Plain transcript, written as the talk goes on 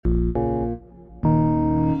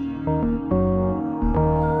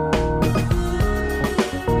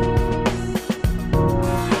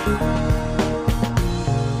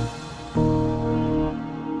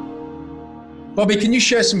Bobby, can you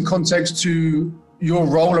share some context to your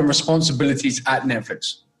role and responsibilities at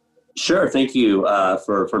Netflix? Sure. Thank you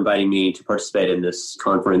for inviting me to participate in this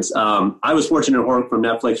conference. I was fortunate to work from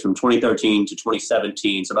Netflix from 2013 to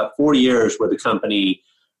 2017, so about 4 years where the company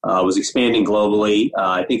was expanding globally.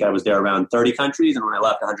 I think I was there around 30 countries, and when I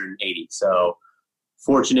left, 180. So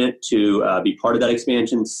fortunate to be part of that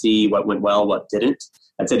expansion, see what went well, what didn't.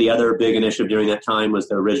 I'd say the other big initiative during that time was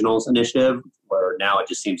the Originals initiative, where now it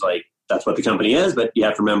just seems like that's what the company is. But you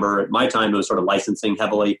have to remember, at my time, it was sort of licensing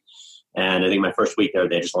heavily. And I think my first week there,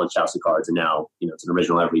 they just launched House of Cards, and now it's an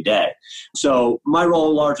original every day. So my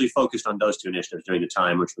role largely focused on those two initiatives during the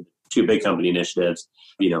time, which were the two big company initiatives.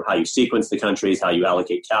 How you sequence the countries, how you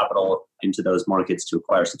allocate capital into those markets to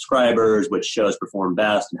acquire subscribers, which shows perform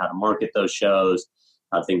best, and how to market those shows,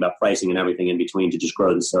 how to think about pricing and everything in between to just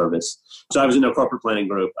grow the service. So I was in a corporate planning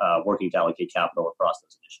group working to allocate capital across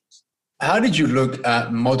those initiatives. How did you look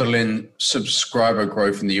at modeling subscriber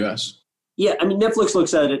growth in the US? Yeah, Netflix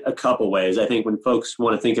looks at it a couple ways. I think when folks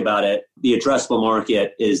want to think about it, the addressable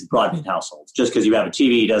market is broadband households. Just because you have a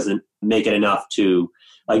TV doesn't make it enough to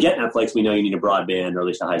get Netflix. We know you need a broadband or at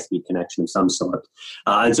least a high-speed connection of some sort.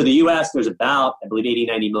 And so the U.S., there's about, I believe, 80,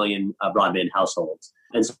 90 million broadband households.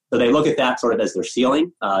 And so they look at that sort of as their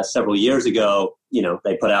ceiling. Several years ago,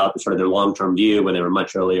 they put out sort of their long-term view when they were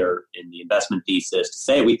much earlier in the investment thesis to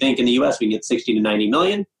say, we think in the U.S. we can get 60 to 90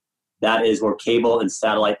 million. That is where cable and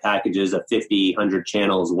satellite packages of 50, 100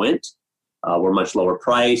 channels went. We're much lower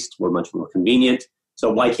priced. We're much more convenient.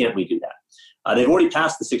 So why can't we do that? They've already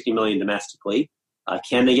passed the 60 million domestically.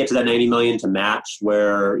 Can they get to that 90 million to match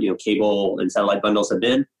where cable and satellite bundles have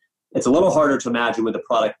been? It's a little harder to imagine with the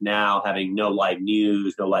product now having no live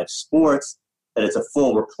news, no live sports, that it's a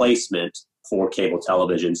full replacement for cable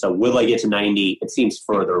television. So will they get to 90? It seems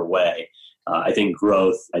further away. I think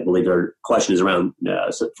growth, I believe their question is around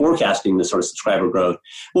forecasting the sort of subscriber growth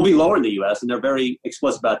will be lower in the U.S. And they're very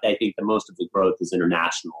explicit about that. I think that most of the growth is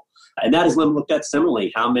international. And that is looked at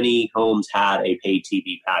similarly. How many homes had a paid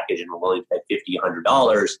TV package and were willing to pay $50,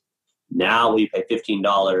 $100? Now we pay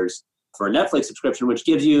 $15 for a Netflix subscription, which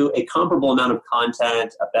gives you a comparable amount of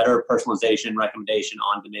content, a better personalization, recommendation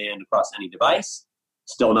on demand across any device.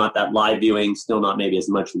 Still not that live viewing, still not maybe as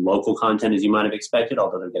much local content as you might have expected,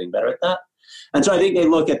 although they're getting better at that. And so I think they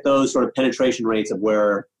look at those sort of penetration rates of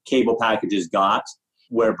where cable packages got,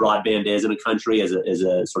 where broadband is in a country as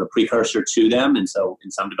a sort of precursor to them. And so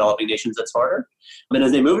in some developing nations, that's harder. And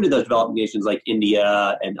as they move into those developing nations like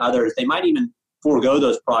India and others, they might even forego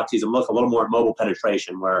those proxies and look a little more at mobile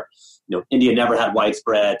penetration, where India never had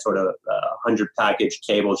widespread sort of 100 package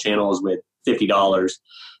cable channels with $50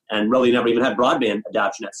 and really never even had broadband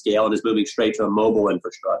adoption at scale and is moving straight to a mobile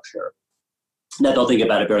infrastructure. That they'll think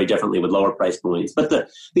about it very differently with lower price points. But the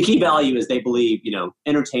key value is they believe,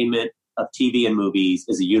 entertainment of TV and movies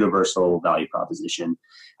is a universal value proposition.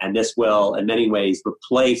 And this will, in many ways,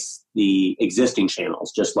 replace the existing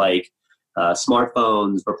channels, just like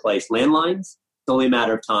smartphones replace landlines. It's only a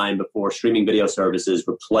matter of time before streaming video services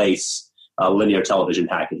replace linear television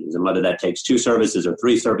packages. And whether that takes 2 services or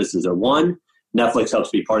 3 services or 1, Netflix hopes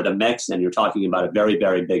to be part of the mix. And you're talking about a very,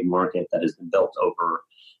 very big market that has been built over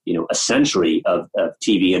a century of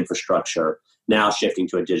TV infrastructure, now shifting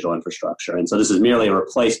to a digital infrastructure. And so this is merely a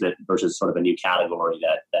replacement versus sort of a new category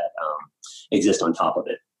that exists on top of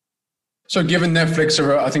it. So given Netflix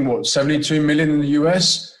are, I think, 72 million in the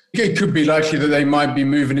US, it could be likely that they might be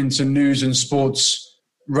moving into news and sports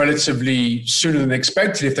relatively sooner than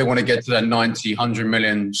expected if they want to get to that 90, 100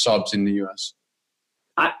 million subs in the US.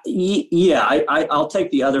 I'll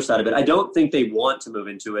take the other side of it. I don't think they want to move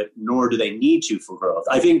into it, nor do they need to for growth.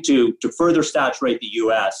 I think to further saturate the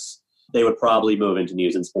U.S., they would probably move into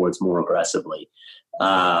news and sports more aggressively.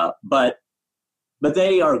 But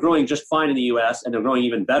they are growing just fine in the U.S., and they're growing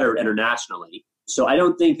even better internationally. So I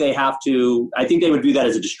don't think they have to. I think they would view that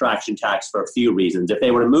as a distraction tax for a few reasons. If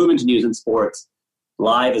they were to move into news and sports,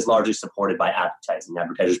 live is largely supported by advertising.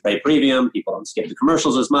 Advertisers pay premium. People don't skip the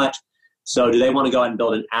commercials as much. So do they want to go out and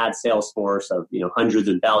build an ad sales force of hundreds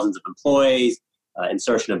and thousands of employees,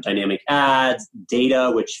 insertion of dynamic ads,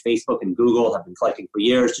 data, which Facebook and Google have been collecting for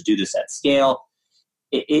years to do this at scale?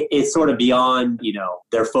 It's sort of beyond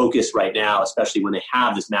their focus right now, especially when they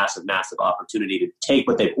have this massive, massive opportunity to take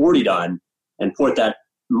what they've already done and port that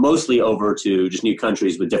mostly over to just new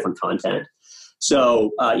countries with different content.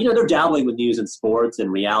 So, they're dabbling with news and sports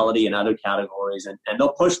and reality and other categories, and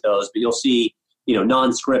they'll push those, but you'll see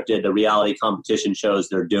non-scripted, the reality competition shows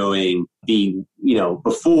they're doing being,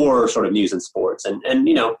 before sort of news and sports. And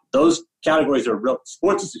those categories are real.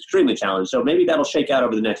 Sports is extremely challenged. So maybe that'll shake out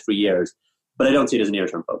over the next few years, but I don't see it as a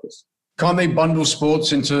near-term focus. Can't they bundle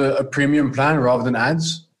sports into a premium plan rather than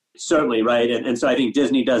ads? Certainly, right? And so I think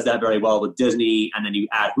Disney does that very well with Disney, and then you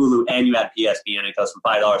add Hulu and you add PSP, and it goes from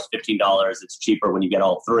 $5 to $15. It's cheaper when you get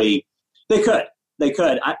all three. They could.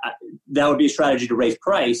 That would be a strategy to raise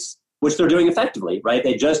price, which they're doing effectively, right?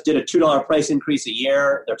 They just did a $2 price increase a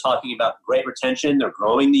year. They're talking about great retention. They're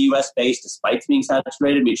growing the U.S. base despite being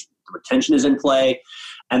saturated. The retention is in play.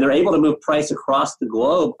 And they're able to move price across the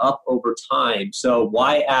globe up over time. So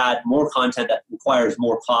why add more content that requires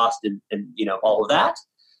more cost and all of that?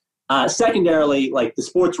 Secondarily, like the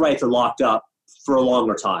sports rights are locked up for a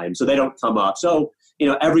longer time, so they don't come up. So,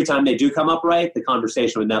 every time they do come up, right, the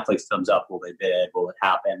conversation with Netflix comes up. Will they bid? Will it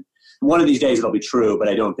happen? One of these days it'll be true, but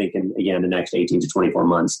I don't think in the next 18 to 24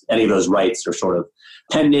 months, any of those rights are sort of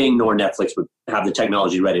pending, nor Netflix would have the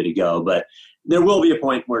technology ready to go. But there will be a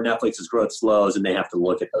point where Netflix's growth slows and they have to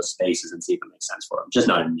look at those spaces and see if it makes sense for them, just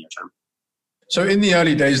not in the near term. So in the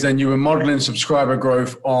early days, then you were modeling subscriber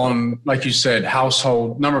growth on, like you said,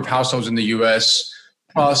 number of households in the US,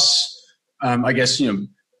 plus, I guess,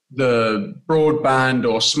 the broadband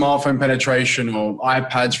or smartphone penetration or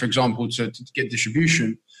iPads, for example, to get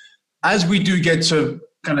distribution. As we do get to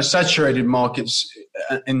kind of saturated markets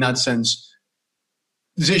in that sense,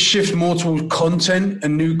 does it shift more towards content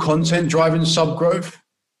and new content driving sub growth?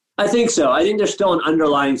 I think so. I think there's still an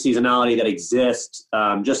underlying seasonality that exists,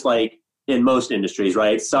 just like in most industries,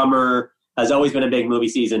 right? Summer has always been a big movie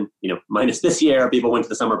season, minus this year. People went to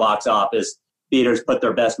the summer box office. Theaters put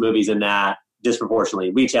their best movies in that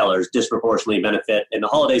disproportionately. Retailers disproportionately benefit in the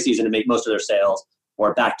holiday season to make most of their sales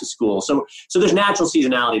or back to school. So there's natural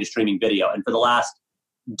seasonality to streaming video. And for the last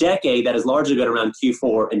decade, that has largely been around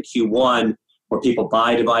Q4 and Q1, where people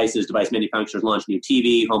buy devices, device manufacturers launch new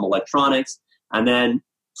TV, home electronics, and then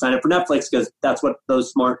sign up for Netflix because that's what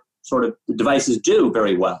those smart sort of devices do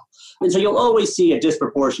very well. And so you'll always see a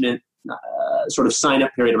disproportionate sort of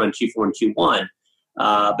sign-up period around Q4 and Q1.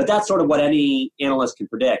 But that's sort of what any analyst can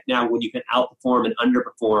predict. Now, when you can outperform and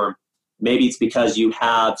underperform, maybe it's because you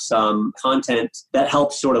have some content that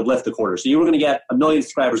helps sort of lift the quarter. So you were going to get 1 million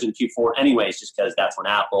subscribers in Q4 anyways, just because that's when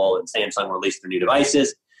Apple and Samsung released their new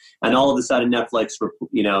devices. And all of a sudden, Netflix, sort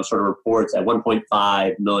of reports at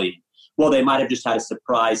 1.5 million. Well, they might have just had a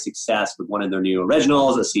surprise success with one of their new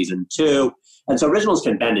originals, a season 2. And so originals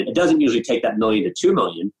can bend it. It doesn't usually take that 1 million to 2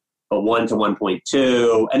 million, but 1 to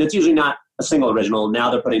 1.2. And it's usually not a single original.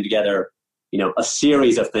 Now they're putting together, a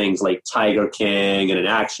series of things like Tiger King and an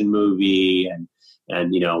action movie and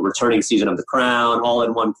returning season of The Crown, all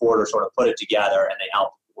in one quarter, sort of put it together and they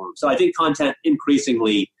outperform. So I think content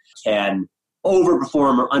increasingly can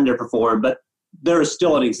overperform or underperform, but there is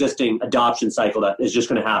still an existing adoption cycle that is just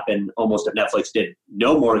going to happen almost if Netflix did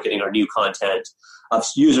no marketing or new content of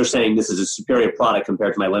users saying this is a superior product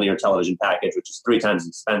compared to my linear television package, which is 3 times as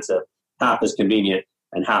expensive, half as convenient,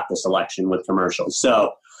 and half the selection with commercials.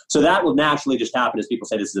 So that will naturally just happen as people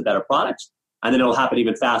say this is a better product, and then it'll happen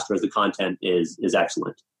even faster as the content is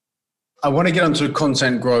excellent. I want to get onto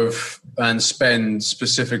content growth and spend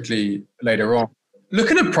specifically later on.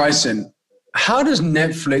 Looking at pricing, how does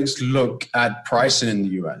Netflix look at pricing in the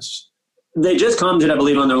US? They just commented, I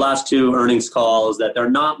believe, on their last 2 earnings calls that they're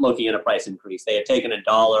not looking at a price increase. They had taken $1,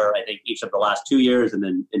 I think, each of the last 2 years, and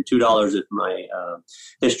then $2 if my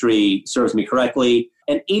history serves me correctly.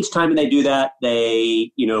 And each time they do that,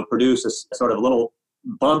 they, produce a sort of little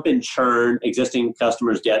bump in churn. Existing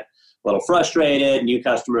customers get a little frustrated. New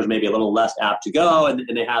customers maybe a little less apt to go, and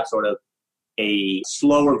they have sort of a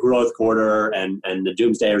slower growth quarter, and the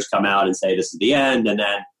doomsdayers come out and say this is the end, and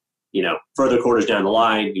then further quarters down the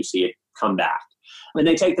line you see it come back. And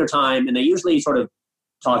they take their time, and they usually sort of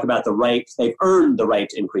talk about the right. They've earned the right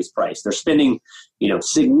to increase price. They're spending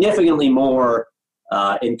significantly more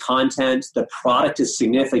in content. The product is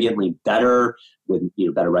significantly better with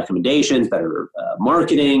better recommendations, better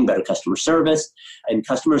marketing, better customer service, and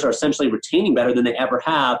customers are essentially retaining better than they ever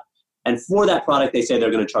have. And for that product, they say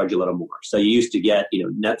they're going to charge you a little more. So you used to get,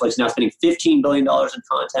 Netflix now spending $15 billion in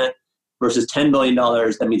content versus $10 billion.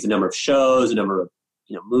 That means the number of shows, the number of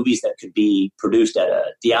movies that could be produced at a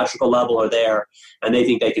theatrical level are there, and they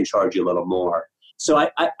think they can charge you a little more. So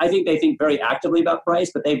I think they think very actively about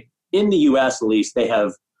price, but in the US at least, they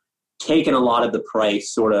have taken a lot of the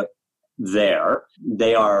price sort of there.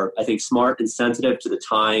 They are, I think, smart and sensitive to the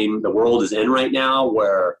time the world is in right now,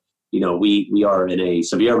 where we are in a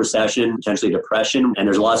severe recession, potentially depression, and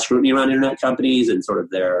there's a lot of scrutiny around internet companies and sort of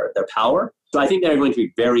their power. So I think they're going to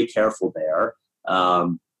be very careful there.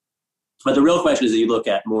 But the real question is, you look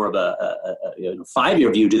at more of a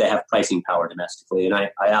 5-year view, do they have pricing power domestically? And I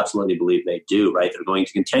absolutely believe they do, right? They're going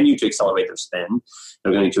to continue to accelerate their spend.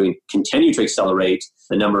 They're going to continue to accelerate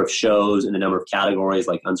the number of shows and the number of categories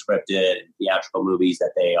like unscripted and theatrical movies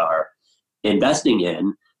that they are investing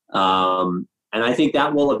in. And I think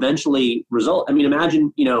that will eventually result. I mean,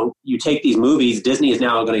 imagine, you take these movies. Disney is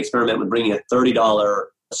now going to experiment with bringing a $30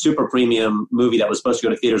 super premium movie that was supposed to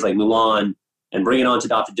go to theaters like Mulan and bring it on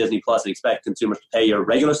to Disney Plus and expect consumers to pay your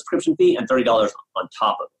regular subscription fee and $30 on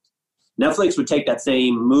top of it. Netflix would take that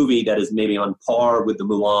same movie that is maybe on par with the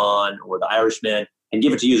Mulan or the Irishman and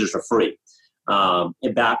give it to users for free,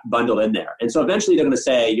 and back bundled in there. And so eventually they're going to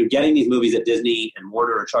say, you're getting these movies that Disney and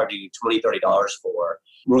Warner are charging you $20, $30 for.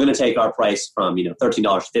 We're going to take our price from $13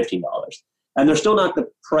 to $15. And they're still not the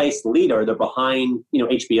price leader. They're behind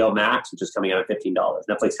HBO Max, which is coming out at $15.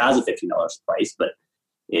 Netflix has a $15 price, but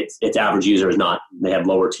its average user is not. They have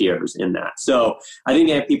lower tiers in that. So I think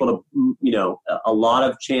they have people to, a lot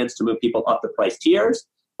of chance to move people up the price tiers,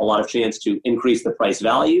 a lot of chance to increase the price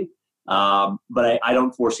value. But I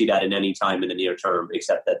don't foresee that in any time in the near term,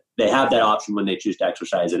 except that they have that option when they choose to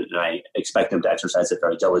exercise it. And I expect them to exercise it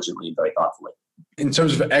very diligently and very thoughtfully. In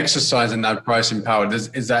terms of exercising that pricing power,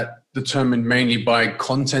 is that determined mainly by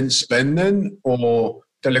content spend then, or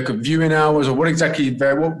they look at viewing hours, or what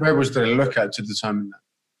variables do they look at to determine that?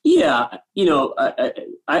 Yeah,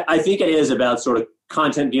 I think it is about sort of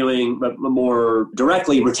content viewing, but more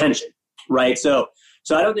directly retention, right? So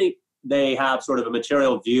I don't think they have sort of a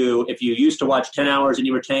material view. If you used to watch 10 hours and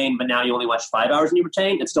you retain, but now you only watch 5 hours and you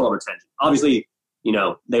retain, it's still a retention. Obviously,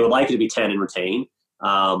 they would like it to be 10 and retain.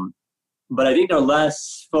 But I think they're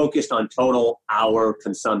less focused on total hour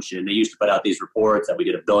consumption. They used to put out these reports that we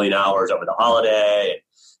did 1 billion hours over the holiday.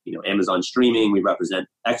 Amazon streaming, we represent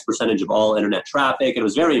X percentage of all internet traffic. It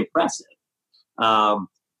was very impressive.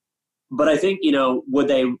 But I think, would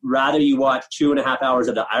they rather you watch 2.5 hours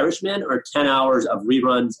of The Irishman or 10 hours of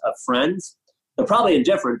reruns of Friends? They're probably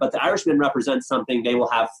indifferent, but The Irishman represents something they will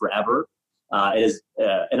have forever. It is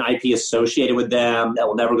an IP associated with them that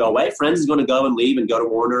will never go away. Friends is going to go and leave and go to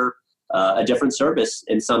Warner, a different service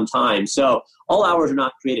in some time. So all hours are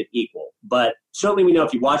not created equal. But certainly we know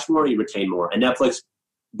if you watch more, you retain more. And Netflix,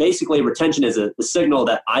 basically retention is a signal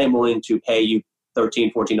that I am willing to pay you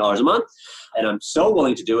 $13, $14 a month. And I'm so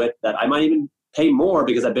willing to do it that I might even pay more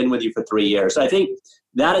because I've been with you for 3 years. So I think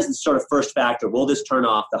that is the sort of first factor. Will this turn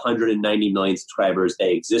off the 190 million subscribers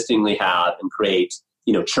they existingly have and create,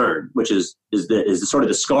 churn, which is the sort of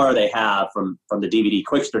the scar they have from the DVD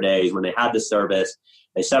Quickster days when they had the service.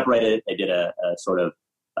 They separated it. They did a sort of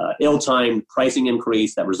ill-timed pricing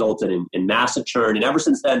increase that resulted in massive churn. And ever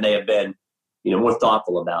since then, they have been more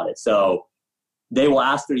thoughtful about it. So they will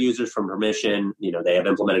ask their users for permission. They have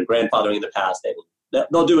implemented grandfathering in the past.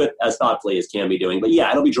 They'll do it as thoughtfully as can be doing. But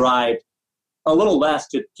yeah, it'll be derived a little less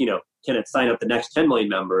to, can it sign up the next 10 million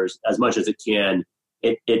members as much as it can.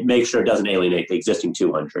 It makes sure it doesn't alienate the existing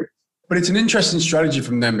 200. But it's an interesting strategy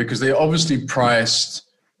from them because they obviously priced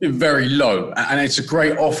it very low and it's a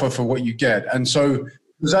great offer for what you get. And so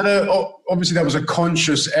was that obviously that was a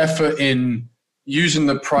conscious effort in using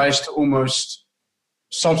the price to almost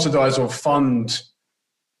subsidize or fund,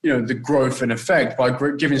 the growth and effect by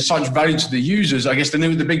giving such value to the users. I guess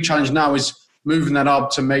the big challenge now is moving that up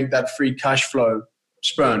to make that free cash flow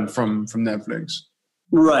spurn from Netflix.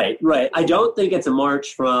 Right. I don't think it's a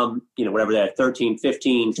march from, whatever they're 13,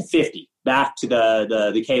 15 to 50 back to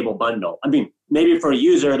the cable bundle. I mean, maybe for a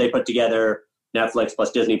user, they put together Netflix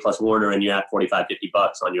plus Disney plus Warner and you're at $45, $50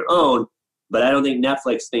 on your own. But I don't think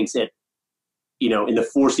Netflix thinks it, in the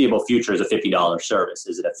foreseeable future is a $50 service.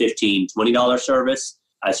 Is it a $15, $20 service?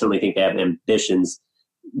 I certainly think they have ambitions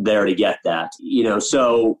there to get that,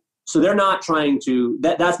 so they're not trying to,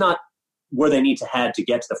 that's not where they need to head to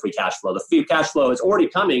get to the free cash flow. The free cash flow is already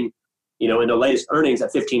coming, in the latest earnings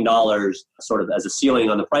at $15 sort of as a ceiling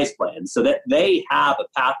on the price plan. So that they have a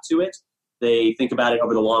path to it. They think about it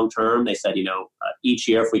over the long term. They said, each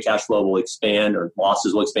year free cash flow will expand or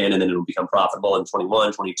losses will expand and then it'll become profitable in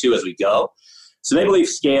 21, 22 as we go. So they believe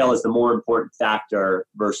scale is the more important factor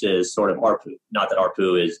versus sort of ARPU. Not that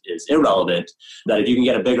ARPU is irrelevant, that if you can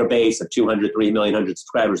get a bigger base of 200, 3 million, 100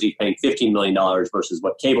 subscribers, each paying $15 million versus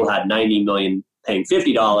what cable had 90 million paying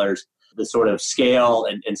 $50, the sort of scale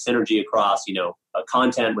and synergy across,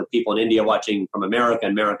 content with people in India watching from America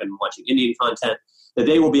and American watching Indian content, that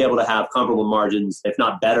they will be able to have comparable margins, if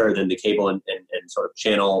not better than the cable and sort of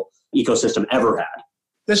channel ecosystem ever had.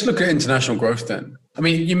 Let's look at international growth then. I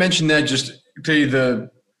mean, you mentioned there just clearly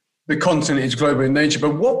the content is global in nature,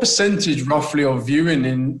 but what percentage roughly of viewing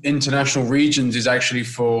in international regions is actually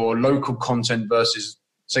for local content versus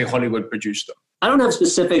say, Hollywood produced them? I don't have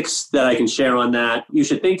specifics that I can share on that. You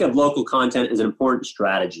should think of local content as an important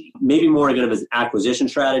strategy, maybe more kind of as an acquisition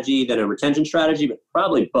strategy than a retention strategy, but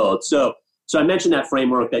probably both. So I mentioned that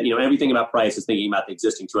framework that, everything about price is thinking about the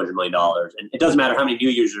existing $200 million. And it doesn't matter how many new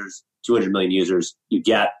users, 200 million users you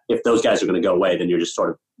get. If those guys are going to go away, then you're just sort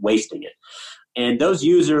of wasting it. And those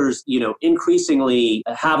users, increasingly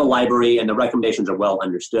have a library and the recommendations are well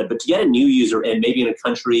understood. But to get a new user in, maybe in a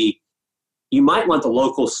country, you might want the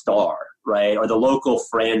local star, right? Or the local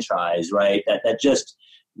franchise, right? That just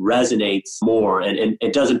resonates more and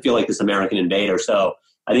it doesn't feel like this American invader. So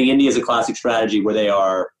I think India is a classic strategy where they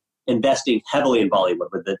are investing heavily in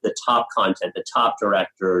Bollywood with the top content, the top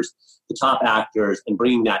directors, the top actors, and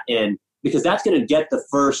bringing that in because that's going to get the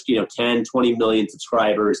first, 10, 20 million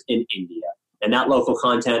subscribers in India. And that local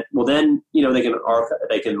content, well, then,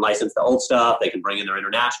 they can license the old stuff. They can bring in their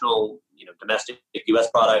international, domestic US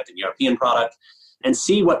product and European product and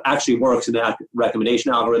see what actually works. And that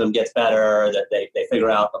recommendation algorithm gets better, that they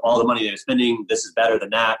figure out all the money they're spending, this is better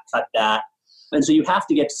than that, cut that. And so you have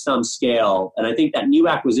to get to some scale. And I think that new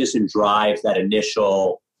acquisition drives that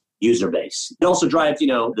initial user base. It also drives, the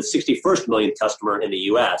 61st millionth customer in the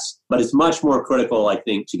US, but it's much more critical, I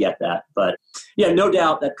think, to get that. But yeah, no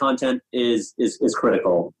doubt that content is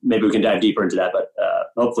critical. Maybe we can dive deeper into that, but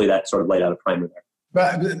hopefully that sort of laid out a primer there.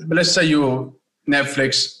 But let's say you're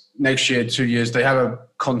Netflix next year, 2 years, they have a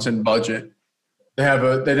content budget. They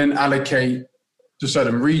then allocate to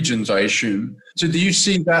certain regions, I assume. So do you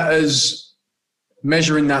see that as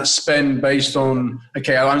measuring that spend based on,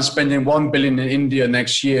 okay, I'm spending $1 billion in India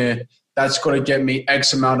next year, that's got to get me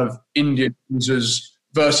X amount of Indian users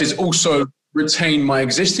versus also retain my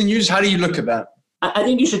existing users? How do you look at that? I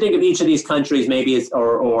think you should think of each of these countries maybe as,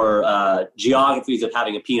 or geographies of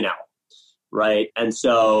having a P&L, right? And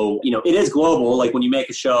so, it is global. Like when you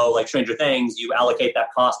make a show like Stranger Things, you allocate that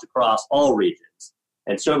cost across all regions.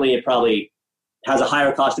 And certainly it probably has a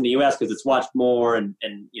higher cost in the US because it's watched more and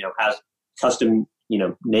has custom,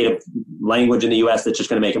 native language in the US that's just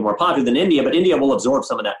going to make it more popular than India, but India will absorb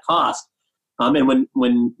some of that cost. And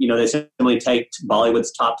when they simply take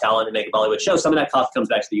Bollywood's top talent and make a Bollywood show, some of that cost comes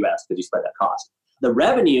back to the US because you spread that cost. The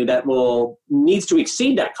revenue that needs to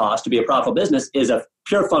exceed that cost to be a profitable business is a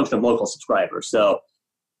pure function of local subscribers. So,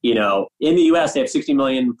 in the US, they have 60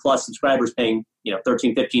 million plus subscribers paying,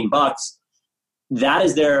 $13, $15. That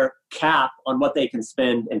is their cap on what they can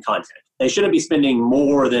spend in content. They shouldn't be spending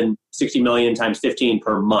more than 60 million times 15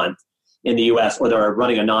 per month in the US, or they're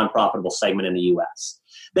running a non-profitable segment in the US.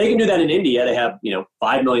 They can do that in India. They have,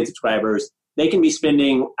 5 million subscribers. They can be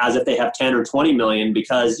spending as if they have 10 or 20 million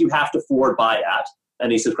because you have to forward buy ad.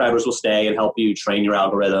 And these subscribers will stay and help you train your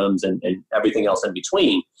algorithms and everything else in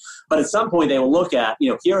between. But at some point, they will look at,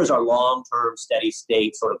 here is our long-term steady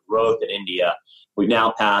state sort of growth in India. We've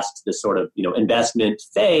now passed this sort of, investment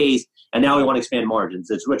phase, and now we want to expand margins.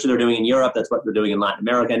 It's what they're doing in Europe. That's what they're doing in Latin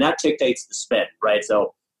America, and that dictates the spend, right?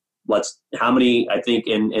 So how many, I think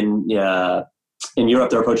in Europe,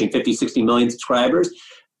 they're approaching 50, 60 million subscribers.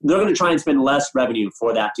 They're going to try and spend less revenue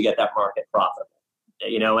for that to get that market profitable.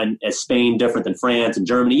 And as Spain different than France and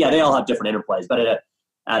Germany, yeah, they all have different interplays, but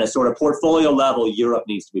at a sort of portfolio level, Europe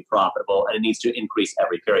needs to be profitable and it needs to increase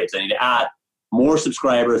every period. So they need to add more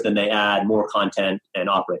subscribers than they add more content and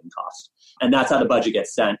operating costs. And that's how the budget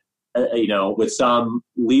gets sent, with some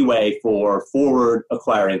leeway for forward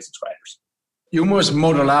acquiring subscribers. You almost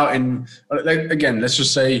model out again, let's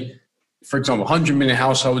just say, for example, 100 million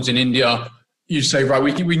households in India. You say, right,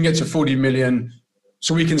 we can get to 40 million.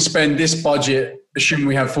 So we can spend this budget, assuming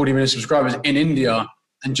we have 40 million subscribers in India,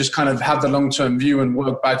 and just kind of have the long-term view and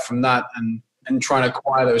work back from that and try and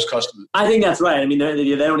acquire those customers. I think that's right. I mean,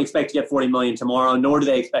 they don't expect to get 40 million tomorrow, nor do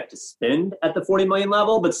they expect to spend at the 40 million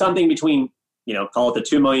level, but something between, call it the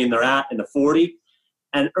 2 million they're at and the 40,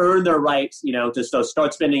 and earn their rights, to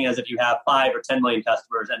start spending as if you have 5 or 10 million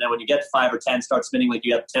customers. And then when you get to 5 or 10, start spending like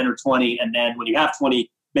you have 10 or 20. And then when you have 20,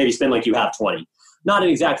 maybe spend like you have 20. Not an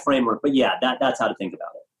exact framework, but yeah, that's how to think about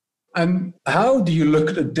it. And how do you look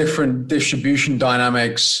at the different distribution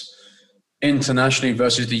dynamics internationally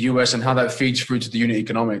versus the US and how that feeds through to the unit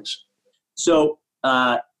economics? So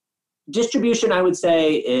distribution, I would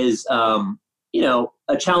say, is a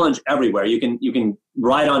challenge everywhere. You can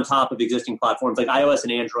ride on top of existing platforms like iOS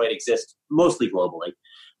and Android exist mostly globally.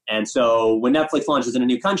 And so when Netflix launches in a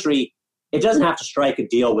new country, it doesn't have to strike a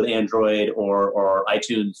deal with Android or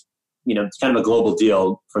iTunes. It's kind of a global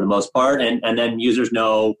deal for the most part. And then users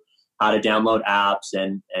know how to download apps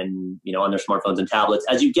and on their smartphones and tablets.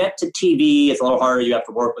 As you get to TV, it's a little harder. You have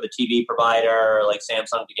to work with a TV provider like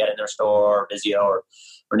Samsung to get in their store, Vizio, or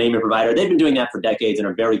or name your provider. They've been doing that for decades and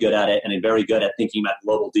are very good at it and are very good at thinking about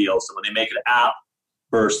global deals. So when they make an app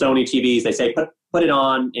for Sony TVs, they say put it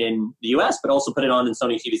on in the US, but also put it on in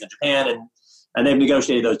Sony TVs in Japan, and they've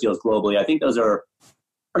negotiated those deals globally. I think those are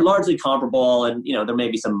largely comparable, and there may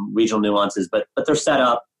be some regional nuances, but they're set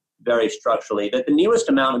up very structurally. That the newest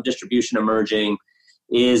amount of distribution emerging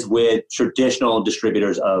is with traditional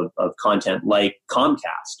distributors of content like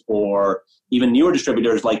Comcast, or even newer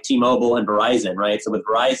distributors like T-Mobile and Verizon, right? So with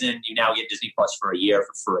Verizon, you now get Disney Plus for a year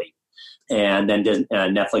for free. And then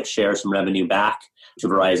Netflix shares some revenue back to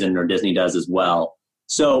Verizon, or Disney does as well.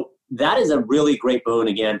 So that is a really great boon,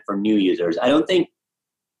 again, for new users. I don't think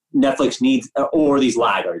Netflix needs, or these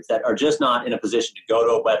laggards that are just not in a position to go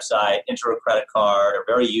to a website, enter a credit card, are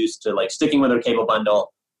very used to like sticking with their cable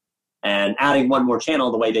bundle and adding one more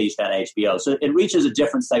channel the way they used to add HBO. So it reaches a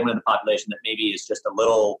different segment of the population that maybe is just a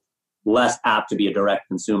little less apt to be a direct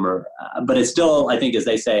consumer. But it's still, I think, as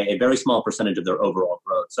they say, a very small percentage of their overall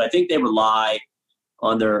growth. So I think they rely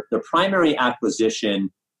on their primary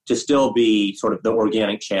acquisition to still be sort of the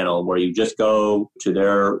organic channel where you just go to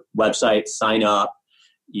their website, sign up.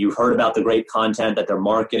 You've heard about the great content that they're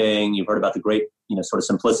marketing. You've heard about the great, sort of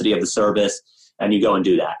simplicity of the service, and you go and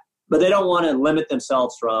do that. But they don't want to limit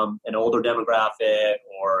themselves from an older demographic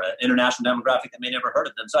or an international demographic that may never heard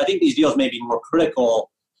of them. So I think these deals may be more critical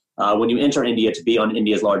when you enter India to be on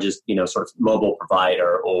India's largest, sort of mobile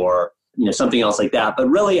provider or, something else like that. But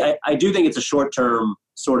really, I do think it's a short-term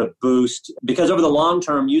sort of boost, because over the long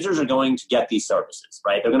term, users are going to get these services,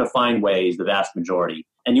 right? They're going to find ways, the vast majority.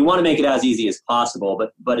 And you want to make it as easy as possible,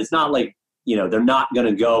 but it's not like, they're not going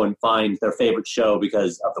to go and find their favorite show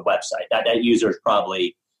because of the website. That user is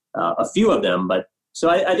probably a few of them. But so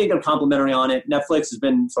I think they're complementary on it. Netflix has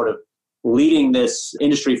been sort of leading this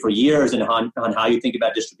industry for years and on how you think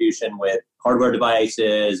about distribution with hardware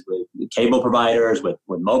devices, with cable providers, with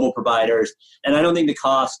mobile providers. And I don't think the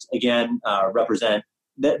cost, again, represent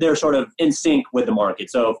that they're sort of in sync with the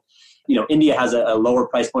market. So, India has a lower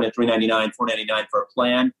price point at $399, $499 for a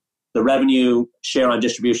plan. The revenue share on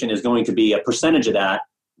distribution is going to be a percentage of that,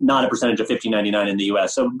 not a percentage of $15.99 in the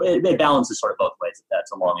US. So it balances sort of both ways.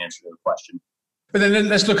 That's a long answer to the question. But then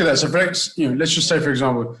let's look at that. So let's just say, for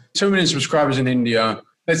example, 2 million subscribers in India.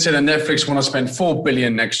 Let's say that Netflix want to spend $4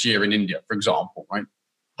 billion next year in India, for example, right?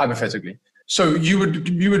 Hypothetically. So you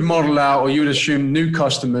would model out, or you would assume new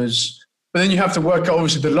customers, but then you have to work out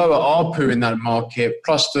obviously the lower ARPU in that market,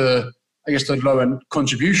 plus the lower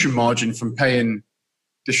contribution margin from paying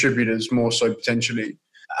distributors more so potentially.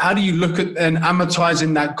 How do you look at and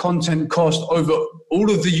amortizing that content cost over all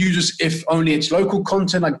of the users if only it's local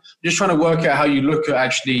content? Like, just trying to work out how you look at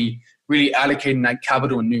actually really allocating that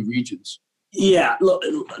capital in new regions. Yeah, look,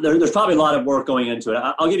 there's probably a lot of work going into it.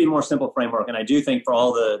 I'll give you a more simple framework, and I do think for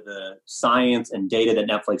all the science and data that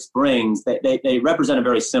Netflix brings, they represent a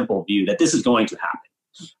very simple view that this is going to happen.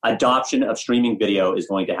 Adoption of streaming video is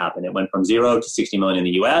going to happen. It went from 0 to 60 million in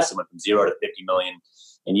the US. It went from 0 to 50 million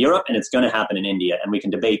in Europe, and it's going to happen in India. And we can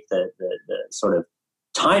debate the sort of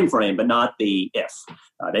time frame, but not the if.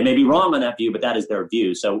 They may be wrong on that view, but that is their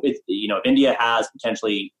view. So, if India has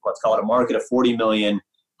potentially, let's call it a market of 40 million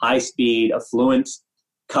high-speed, affluent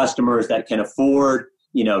customers that can afford,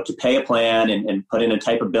 to pay a plan and put in a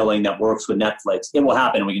type of billing that works with Netflix, it will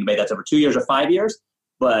happen. We can debate that's over 2 years or 5 years,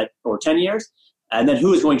 or 10 years. And then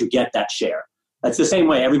who is going to get that share? That's the same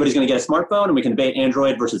way. Everybody's going to get a smartphone, and we can debate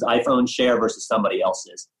Android versus iPhone share versus somebody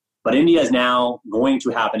else's. But India is now going to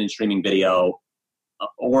happen in streaming video,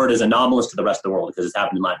 or it is anomalous to the rest of the world because it's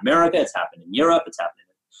happened in Latin America, it's happened in Europe, it's happening.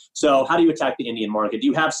 So how do you attack the Indian market? Do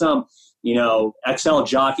you have some, Excel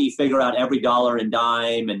jockey figure out every dollar and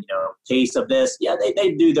dime and, case of this? Yeah,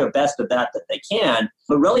 they do their best of that they can.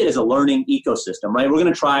 But really it is a learning ecosystem, right? We're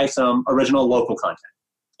going to try some original local content.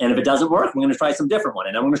 And if it doesn't work, we're going to try some different one.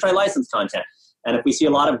 And I'm going to try licensed content. And if we see a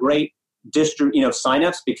lot of great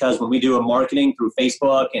signups, because when we do a marketing through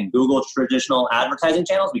Facebook and Google traditional advertising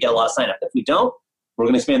channels, we get a lot of signup. If we don't, we're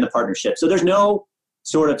going to expand the partnership. So there's no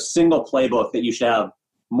sort of single playbook that you should have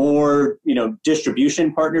more,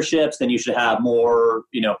 distribution partnerships than you should have more,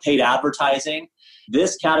 paid advertising.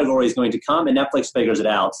 This category is going to come, and Netflix figures it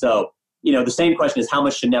out. So, the same question is, how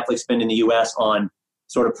much should Netflix spend in the US on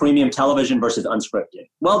sort of premium television versus unscripted?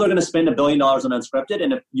 Well, they're going to spend $1 billion on unscripted,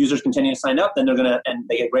 and if users continue to sign up, then and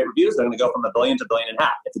they get great reviews, they're going to go from $1 billion to $1.5 billion.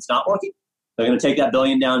 If it's not working, they're going to take that $1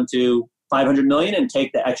 billion down to $500 million and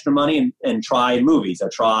take the extra money and try movies or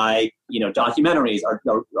try, documentaries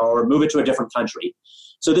or move it to a different country.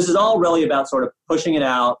 So this is all really about sort of pushing it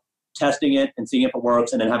out, testing it, and seeing if it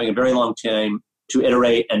works, and then having a very long time to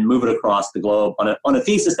iterate and move it across the globe on a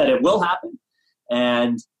thesis that it will happen.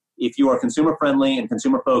 And if you are consumer friendly and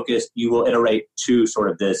consumer focused, you will iterate to sort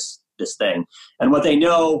of this thing. And what they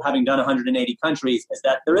know, having done 180 countries, is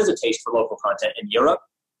that there is a taste for local content. In Europe,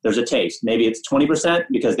 there's a taste. Maybe it's 20%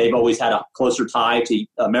 because they've always had a closer tie to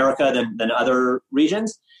America than other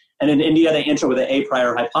regions. And in India, they enter with an a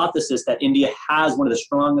priori hypothesis that India has one of the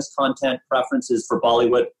strongest content preferences for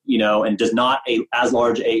Bollywood, and does not as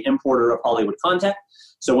large a importer of Hollywood content.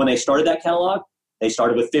 So when they started that catalog, they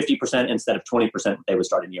started with 50% instead of 20% they would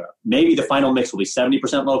start in Europe. Maybe the final mix will be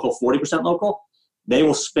 70% local, 40% local. They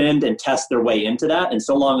will spend and test their way into that. And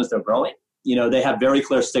so long as they're growing, they have very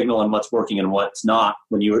clear signal on what's working and what's not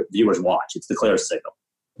when viewers watch. It's the clearest signal.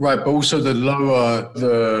 Right, but also the lower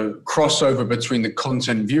the crossover between the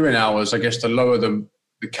content viewing hours, I guess the lower the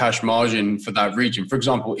cash margin for that region. For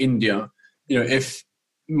example, India, if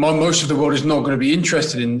most of the world is not going to be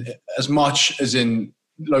interested in as much as in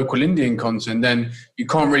local Indian content, then you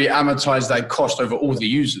can't really amortize that cost over all the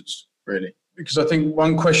users, really. Because I think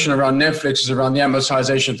one question around Netflix is around the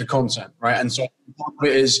amortization of the content, right? And so part of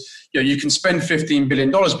it is, you can spend $15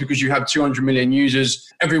 billion because you have 200 million users.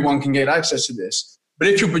 Everyone can get access to this. But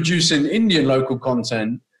if you're producing Indian local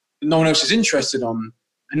content that no one else is interested on,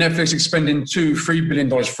 and Netflix is spending $2-3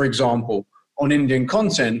 billion, for example, on Indian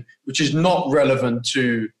content, which is not relevant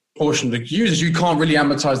to a portion of the users, you can't really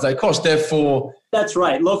amortize that cost. Therefore, that's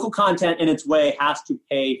right. Local content in its way has to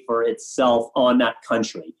pay for itself on that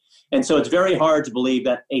country. And so it's very hard to believe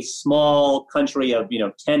that a small country of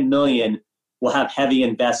 10 million will have heavy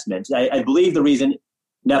investment. I believe the reason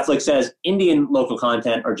Netflix says Indian local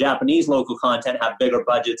content or Japanese local content have bigger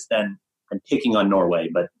budgets than, I'm picking on Norway,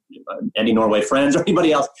 but any Norway friends or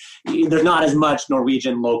anybody else, there's not as much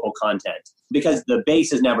Norwegian local content because the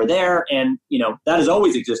base is never there. And, that has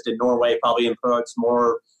always existed. Norway probably imports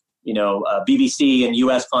more, BBC and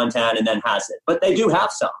US content and then has it. But they do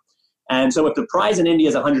have some. And so if the prize in India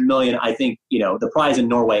is 100 million, I think, the prize in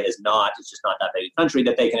Norway is not. It's just not that big a country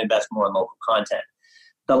that they can invest more in local content.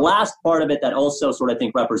 The last part of it that also sort of, I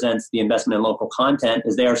think, represents the investment in local content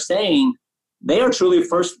is they are saying they are truly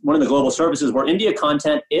one of the global services where India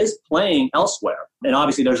content is playing elsewhere. And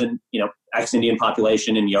obviously there's an, ex-Indian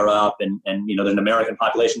population in Europe and there's an American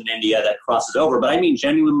population in India that crosses over. But I mean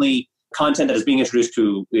genuinely content that is being introduced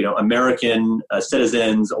to, American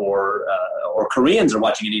citizens or Koreans are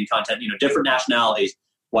watching Indian content, different nationalities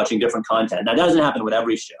watching different content. That doesn't happen with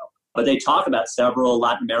every show. But they talk about several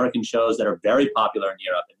Latin American shows that are very popular in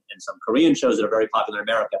Europe and some Korean shows that are very popular in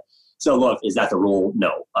America. So look, is that the rule?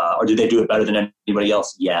 No. Or do they do it better than anybody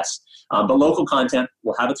else? Yes. But local content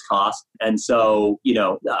will have its cost. And so,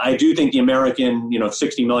 I do think the American,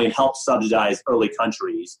 60 million helps subsidize early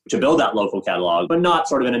countries to build that local catalog, but not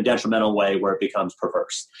sort of in a detrimental way where it becomes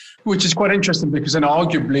perverse. Which is quite interesting because then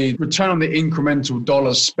arguably return on the incremental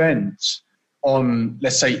dollars spent on,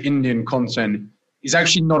 let's say, Indian content is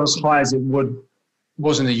actually not as high as it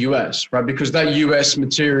was in the US, right? Because that US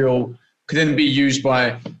material could then be used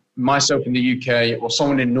by myself in the UK or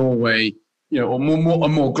someone in Norway, or a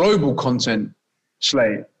more global content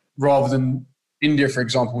slate rather than India, for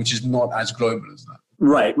example, which is not as global as that.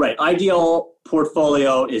 Right. Ideal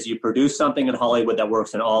portfolio is you produce something in Hollywood that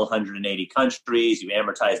works in all 180 countries, you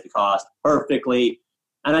amortize the cost perfectly.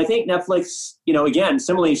 And I think Netflix, again,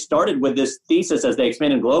 similarly started with this thesis as they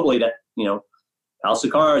expanded globally that, House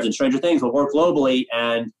of Cards and Stranger Things will work globally,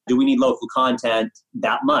 and do we need local content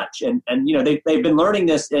that much? And they've been learning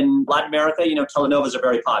this in Latin America. Telenovas are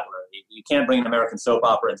very popular. You can't bring an American soap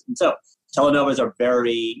opera. And so telenovas are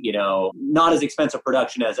very, not as expensive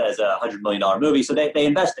production as a $100 million movie. So they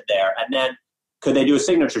invested there. And then could they do a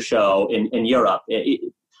signature show in Europe?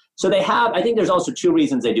 So they have, I think there's also two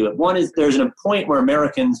reasons they do it. One is there's a point where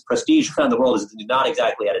Americans' prestige around the world is not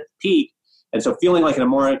exactly at its peak. And so feeling like an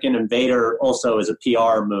American invader also is a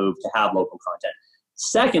PR move to have local content.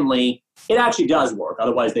 Secondly, it actually does work.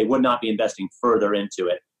 Otherwise, they would not be investing further into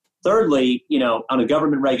it. Thirdly, on a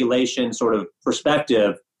government regulation sort of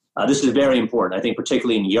perspective, this is very important, I think,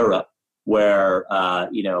 particularly in Europe, where,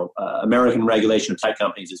 American regulation of tech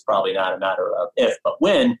companies is probably not a matter of if, but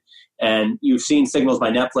when. And you've seen signals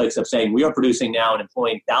by Netflix of saying we are producing now and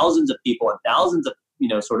employing thousands of people and thousands of,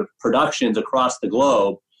 sort of productions across the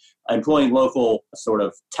globe, employing local sort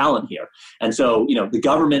of talent here. And so, the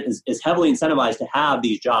government is heavily incentivized to have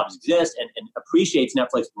these jobs exist and appreciates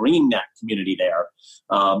Netflix bringing that community there.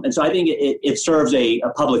 And so I think it serves a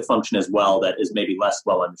public function as well that is maybe less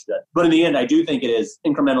well understood. But in the end, I do think it is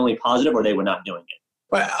incrementally positive or they were not doing it.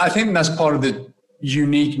 But I think that's part of the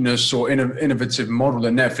uniqueness or innovative model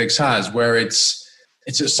that Netflix has, where it's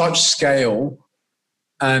at such scale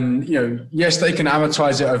And, yes, they can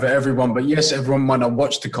amortize it over everyone, but yes, everyone might not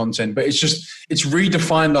watch the content, but it's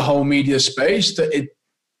redefined the whole media space that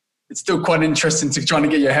it's still quite interesting to trying to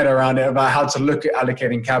get your head around it about how to look at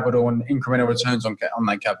allocating capital and incremental returns on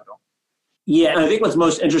that capital. Yeah, and I think what's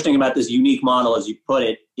most interesting about this unique model, as you put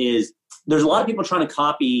it, is there's a lot of people trying to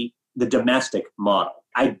copy the domestic model.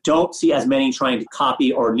 I don't see as many trying to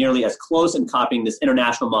copy or nearly as close in copying this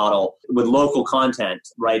international model with local content,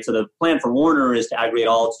 right? So the plan for Warner is to aggregate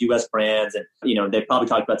all its U.S. brands, and they've probably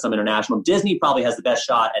talked about some international. Disney probably has the best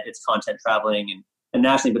shot at its content traveling and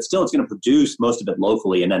nationally, but still it's going to produce most of it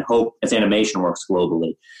locally and then hope its animation works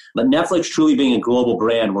globally. But Netflix truly being a global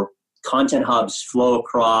brand where content hubs flow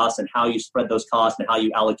across and how you spread those costs and how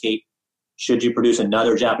you allocate, should you produce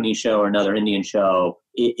another Japanese show or another Indian show,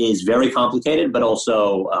 it is very complicated, but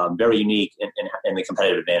also very unique in the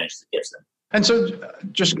competitive advantage it gives them. And so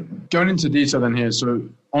just going into detail then here, so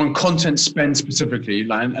on content spend specifically,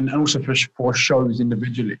 and also for shows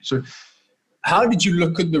individually. So how did you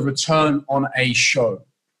look at the return on a show?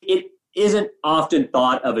 It isn't often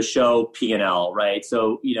thought of a show P&L, right?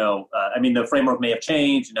 So, the framework may have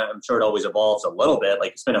changed, and I'm sure it always evolves a little bit.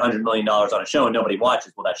 Like you spend $100 million on a show and nobody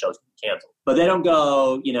watches, well, that show's canceled. But they don't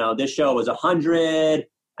go, this show was 100,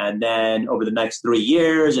 and then over the next 3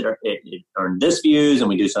 years, it earned this views, and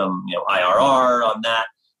we do some, IRR on that.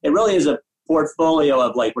 It really is a portfolio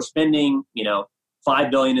of like, we're spending,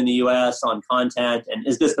 $5 billion in the US on content, and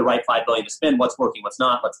is this the right $5 billion to spend? What's working, what's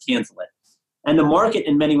not? Let's cancel it. And the market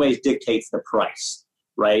in many ways dictates the price,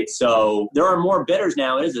 right? So there are more bidders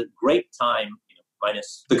now. It is a great time,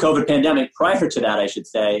 minus the COVID pandemic. Prior to that, I should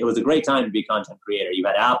say, it was a great time to be a content creator. You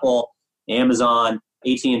had Apple, Amazon,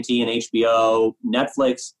 AT&T and HBO,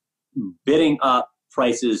 Netflix bidding up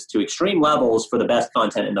prices to extreme levels for the best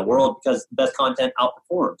content in the world because the best content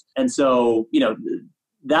outperforms. And so,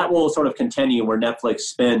 that will sort of continue where Netflix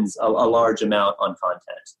spends a large amount on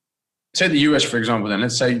content. Take the US, for example, then.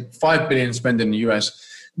 Let's say $5 billion spent in the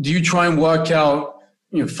US. Do you try and work out,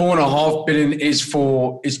 $4.5 billion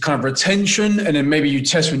is kind of retention, and then maybe you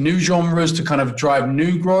test with new genres to kind of drive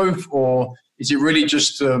new growth? Or is it really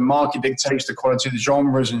just the market dictates the quality of the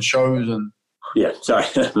genres and shows? And yeah, sorry.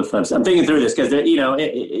 I'm thinking through this because,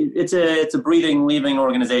 it's a breathing, living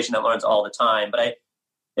organization that learns all the time. But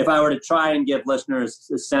if I were to try and give listeners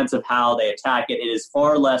a sense of how they attack it, it is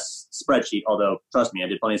far less spreadsheet, although trust me, I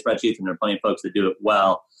did plenty of spreadsheets and there are plenty of folks that do it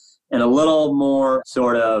well, and a little more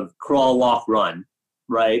sort of crawl, walk, run,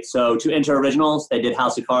 right? So to enter originals, they did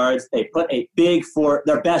House of Cards. They put a big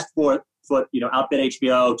their best foot, outbid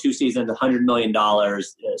HBO, 2 seasons, $100 million,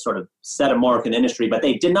 sort of set a mark in the industry, but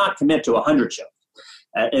they did not commit to 100 shows.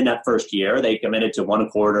 In that first year, they committed to 1 a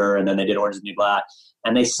quarter, and then they did Orange is the New Black,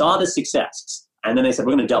 and they saw the success. And then they said,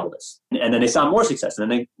 we're going to double this. And then they saw more success.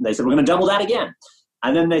 And then they said, we're going to double that again.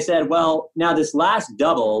 And then they said, well, now this last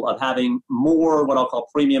double of having more what I'll call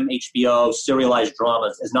premium HBO serialized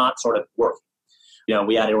dramas is not sort of working.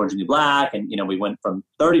 We added Orange is the New Black, and, we went from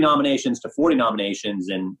 30 nominations to 40 nominations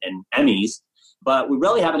and Emmys. But we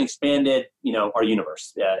really haven't expanded, our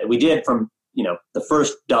universe. We did from, the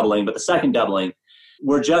first doubling, but the second doubling,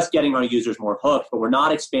 we're just getting our users more hooked, but we're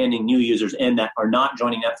not expanding new users in that are not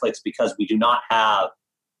joining Netflix because we do not have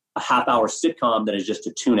a half-hour sitcom that is just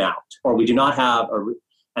a tune out, or we do not have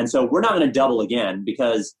and so we're not going to double again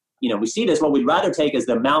because, we see this. What we'd rather take is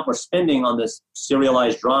the amount we're spending on this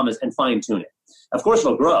serialized dramas and fine-tune it. Of course,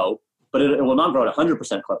 it'll grow, but it will not grow at 100%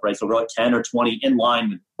 clip, right? So it'll grow at 10 or 20 in line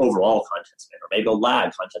with overall content spend, or maybe it'll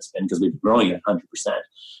lag content spend because we've been growing at 100%.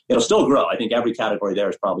 It'll still grow. I think every category there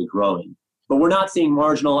is probably growing. But we're not seeing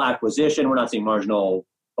marginal acquisition. We're not seeing marginal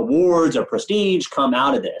awards or prestige come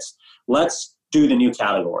out of this. Let's do the new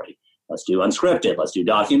category. Let's do unscripted. Let's do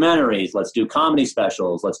documentaries. Let's do comedy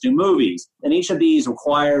specials. Let's do movies. And each of these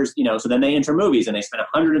requires, so then they enter movies and they spend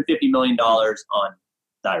 $150 million on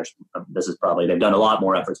this is probably, they've done a lot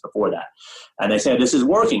more efforts before that. And they say, this is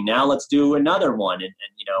working. Now let's do another one. And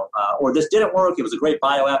or this didn't work. It was a great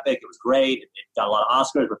bioepic. It was great. It got a lot of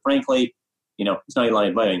Oscars, but frankly, it's not a lot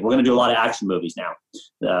of voting. We're going to do a lot of action movies now.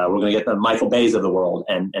 We're going to get the Michael Bays of the world.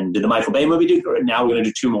 And did the Michael Bay movie do good? Now we're going to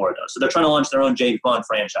do 2 more of those. So they're trying to launch their own James Bond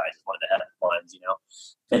franchise, is one of the headlines,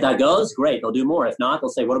 If that goes, great, they'll do more. If not, they'll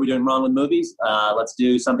say, what are we doing wrong with movies? Let's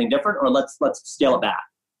do something different, or let's scale it back.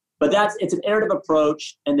 But it's an iterative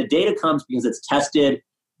approach, and the data comes because it's tested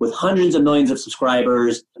with hundreds of millions of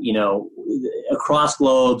subscribers, across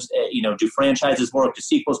globes. Do franchises work? Do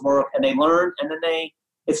sequels work? And they learn, and then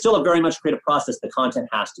it's still a very much creative process. The content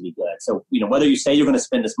has to be good. So, whether you say you're going to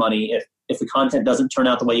spend this money, if the content doesn't turn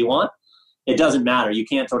out the way you want, it doesn't matter. You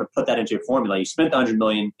can't sort of put that into your formula. You spent $100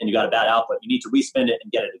 million and you got a bad output. You need to respend it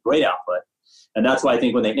and get it a great output. And that's why I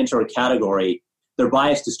think when they enter a category, their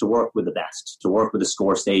bias is to work with the best, to work with the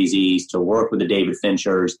Scorseses, to work with the David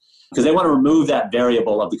Finchers, because they want to remove that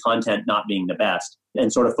variable of the content not being the best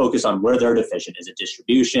and sort of focus on where they're deficient. Is it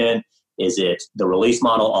distribution? Is it the release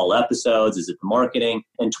model, all episodes? Is it the marketing?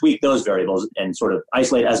 And tweak those variables and sort of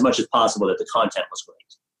isolate as much as possible that the content was great.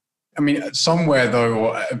 I mean, somewhere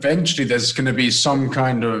though, eventually there's going to be some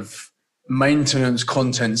kind of maintenance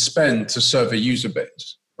content spend to serve a user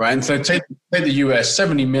base, right? And so take the US,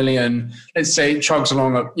 70 million, let's say it chugs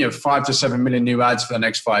along at 5 to 7 million new ads for the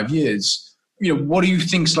next 5 years. What do you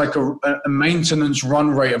think is like a maintenance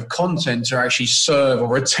run rate of content to actually serve or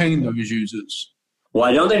retain those users? Well,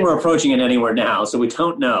 I don't think we're approaching it anywhere now, so we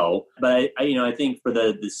don't know. But I think for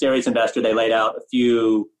the serious investor, they laid out a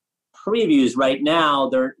few previews. Right now,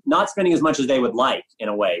 they're not spending as much as they would like in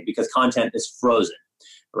a way because content is frozen,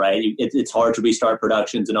 right? It's hard to restart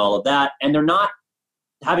productions and all of that. And they're not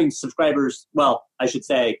having subscribers. Well, I should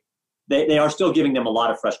say they are still giving them a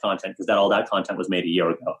lot of fresh content because all that content was made a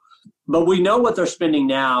year ago. But we know what they're spending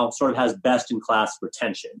now sort of has best-in-class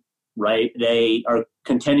retention, right? They are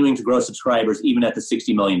continuing to grow subscribers even at the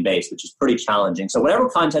 60 million base, which is pretty challenging. So whatever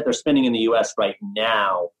content they're spending in the US right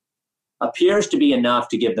now appears to be enough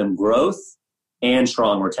to give them growth and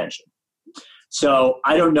strong retention. So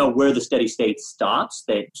I don't know where the steady state stops.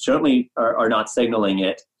 They certainly are not signaling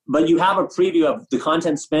it. But you have a preview of the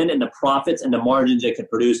content spend and the profits and the margins they could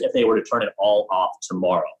produce if they were to turn it all off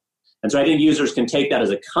tomorrow. And so I think users can take that as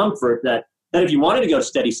a comfort that if you wanted to go to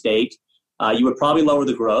steady state, you would probably lower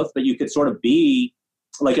the growth, but you could sort of be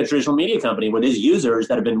like a traditional media company where these users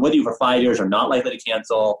that have been with you for 5 years are not likely to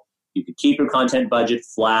cancel. You could keep your content budget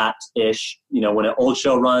flat-ish. When an old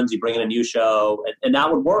show runs, you bring in a new show, and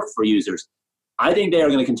that would work for users. I think they are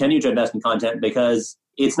going to continue to invest in content because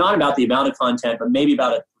it's not about the amount of content, but maybe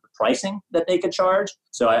about the pricing that they could charge.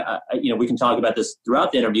 So we can talk about this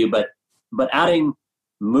throughout the interview, but adding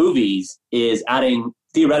movies is adding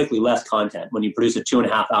theoretically less content. When you produce a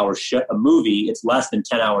 2.5 hour a movie, it's less than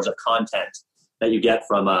 10 hours of content that you get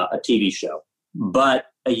from a TV show. But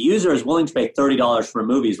a user is willing to pay $30 for a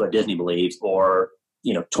movie is what Disney believes, or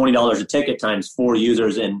 $20 a ticket times 4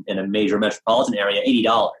 users in a major metropolitan area,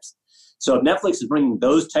 $80. So if Netflix is bringing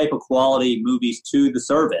those type of quality movies to the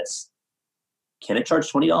service, can it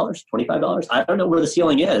charge $20, $25? I don't know where the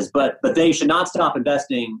ceiling is, but they should not stop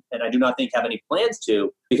investing, and I do not think have any plans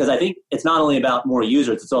to, because I think it's not only about more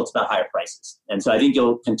users, it's also about higher prices. And so I think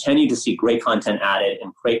you'll continue to see great content added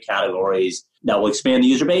in great categories that will expand the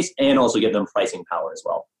user base and also give them pricing power as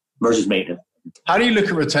well versus maintenance. How do you look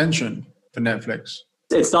at retention for Netflix?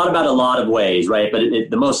 It's thought about a lot of ways, right? But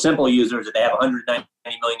the most simple users, if they have 190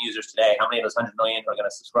 million users today, how many of those 100 million are going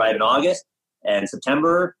to subscribe in August and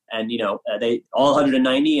September? And, they all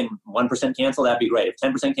 190 and 1% cancel, that'd be great. If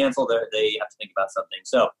 10% cancel, they have to think about something.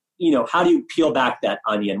 So, how do you peel back that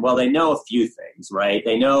onion? Well, they know a few things, right?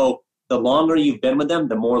 They know the longer you've been with them,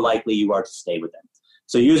 the more likely you are to stay with them.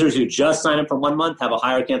 So users who just sign up for 1 month have a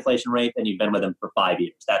higher cancellation rate than you've been with them for 5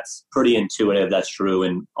 years. That's pretty intuitive. That's true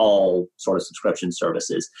in all sort of subscription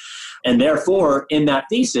services. And therefore, in that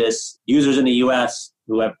thesis, users in the US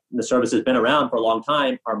who have the service has been around for a long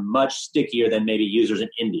time are much stickier than maybe users in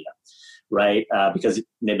India, right? Because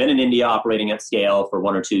they've been in India operating at scale for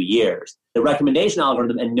 1 or 2 years. The recommendation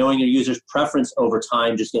algorithm and knowing your user's preference over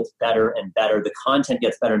time just gets better and better. The content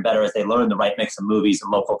gets better and better as they learn the right mix of movies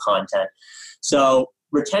and local content. So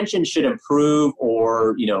retention should improve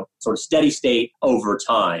or, sort of steady state over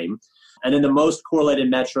time. And then the most correlated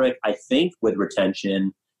metric, I think, with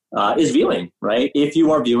retention is viewing, right? If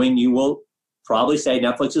you are viewing, you will probably say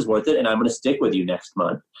Netflix is worth it and I'm going to stick with you next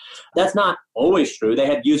month. That's not always true. They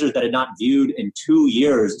had users that had not viewed in 2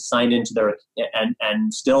 years signed into their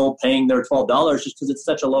and still paying their $12 just because it's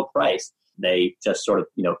such a low price. They just sort of,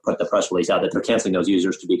 put the press release out that they're canceling those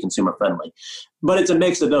users to be consumer friendly. But it's a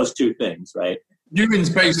mix of those two things, right? Viewing is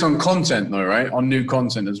based on content though, right? On new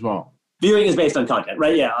content as well. Viewing is based on content,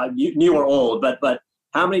 right? Yeah, new or old, but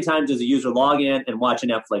how many times does a user log in and watch a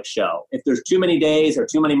Netflix show? If there's too many days or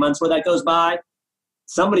too many months where that goes by,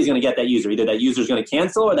 somebody's going to get that user. Either that user's going to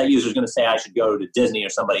cancel or that user's going to say, I should go to Disney or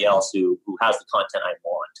somebody else who has the content I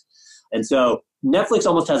want. And so Netflix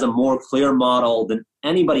almost has a more clear model than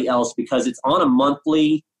anybody else because it's on a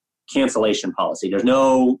monthly cancellation policy. There's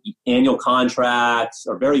no annual contracts,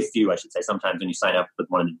 or very few, I should say. Sometimes when you sign up with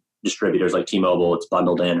one of the distributors like T-Mobile, it's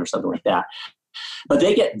bundled in or something like that. But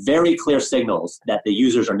they get very clear signals that the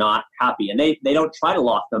users are not happy, and they don't try to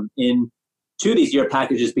lock them in to these year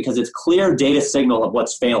packages because it's clear data signal of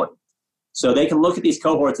what's failing. So they can look at these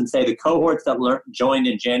cohorts and say the cohorts that joined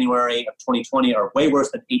in January of 2020 are way worse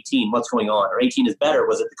than 18. What's going on? Or 18 is better.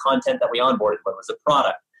 Was it the content that we onboarded? What was the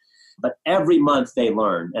product? But every month they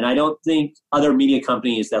learn. And I don't think other media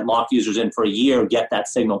companies that lock users in for a year get that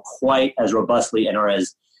signal quite as robustly and are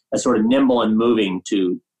as sort of nimble and moving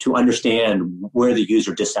to understand where the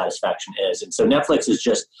user dissatisfaction is. And so Netflix is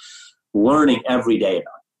just learning every day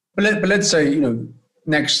about it. But let's say,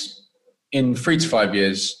 next in 3 to 5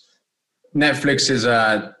 years, Netflix is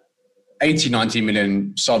at 80, 90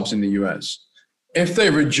 million subs in the US. If they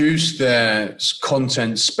reduce their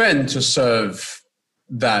content spend to serve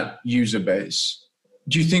that user base,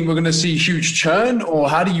 do you think we're going to see huge churn, or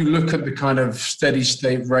how do you look at the kind of steady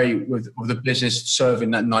state rate of the business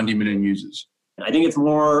serving that 90 million users? I think it's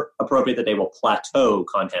more appropriate that they will plateau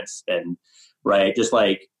content spend, right? Just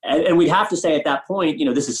like, and we'd have to say at that point,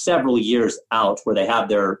 this is several years out where they have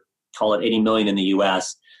their, call it 80 million in the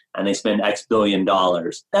US, and they spend X billion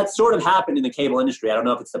dollars. That sort of happened in the cable industry. I don't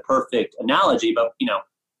know if it's the perfect analogy, but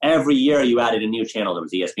every year you added a new channel. There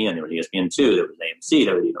was ESPN, there was ESPN2, there was AMC,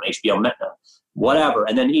 there was HBO Meta, whatever.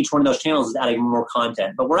 And then each one of those channels is adding more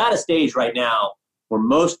content. But we're at a stage right now where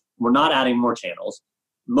we're not adding more channels.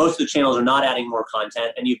 Most of the channels are not adding more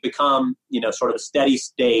content, and you've become, sort of a steady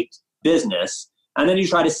state business. And then you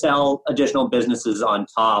try to sell additional businesses on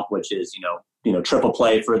top, which is, triple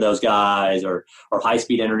play for those guys or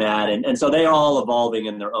high-speed internet. And so they are all evolving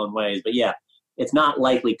in their own ways. But yeah, it's not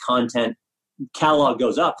likely content catalog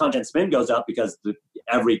goes up, content spend goes up because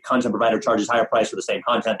every content provider charges higher price for the same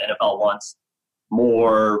content. The NFL wants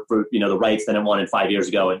more for, the rights than it wanted 5 years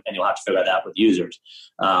ago. And you'll have to figure that out with users.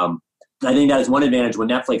 I think that is one advantage. When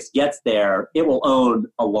Netflix gets there, it will own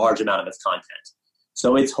a large amount of its content.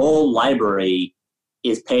 So its whole library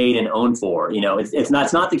is paid and owned for. It's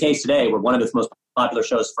not the case today where one of its most popular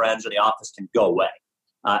shows, Friends or The Office, can go away.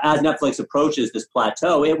 As Netflix approaches this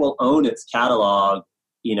plateau, it will own its catalog,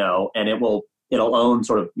 and it'll own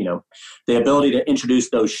sort of, the ability to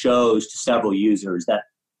introduce those shows to several users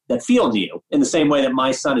that feel new, in the same way that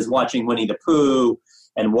my son is watching Winnie the Pooh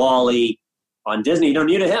and WALL-E on Disney. They're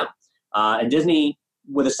new to him. And Disney,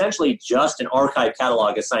 with essentially just an archive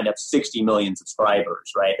catalog, has signed up 60 million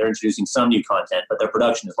subscribers, right? They're introducing some new content, but their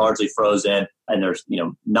production is largely frozen, and they're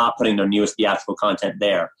not putting their newest theatrical content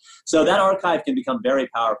there. So that archive can become very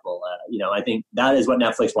powerful. I think that is what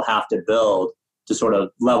Netflix will have to build to sort of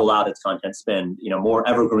level out its content spend, more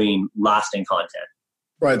evergreen, lasting content.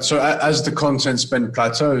 Right. So as the content spend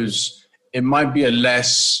plateaus, it might be a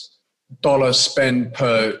less dollar spend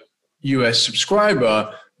per US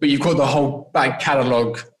subscriber, but you've got the whole back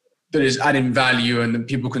catalog that is adding value and that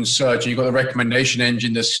people can search, and you've got the recommendation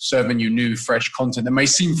engine that's serving you new, fresh content that may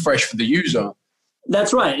seem fresh for the user.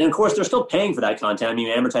 That's right. And of course, they're still paying for that content. I mean,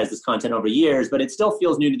 you amortize this content over years, but it still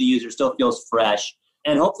feels new to the user, still feels fresh.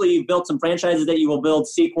 And hopefully you've built some franchises that you will build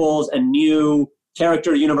sequels and new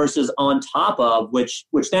character universes on top of, which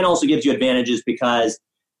then also gives you advantages because,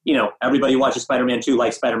 everybody watches Spider-Man 2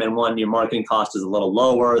 like Spider-Man 1. Your marketing cost is a little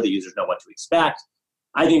lower. The users know what to expect.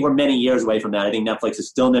 I think we're many years away from that. I think Netflix is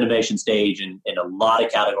still in the innovation stage in a lot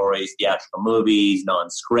of categories: theatrical movies,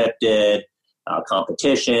 non-scripted,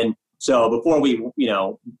 competition. So before we,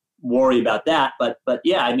 worry about that, but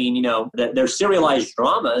yeah, I mean, there's serialized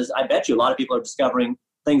dramas. I bet you a lot of people are discovering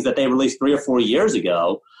things that they released 3 or 4 years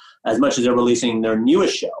ago, as much as they're releasing their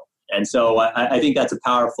newest show. And so I think that's a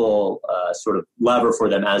powerful sort of lever for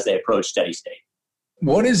them as they approach steady state.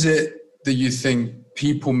 What is it that you think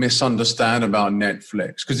people misunderstand about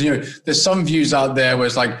Netflix? Because, there's some views out there where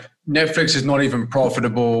it's like Netflix is not even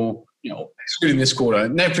profitable, excluding this quarter.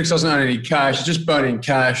 Netflix doesn't earn any cash, it's just burning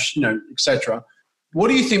cash, etc. What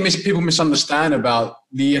do you think people misunderstand about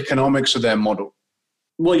the economics of their model?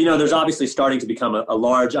 Well, there's obviously starting to become a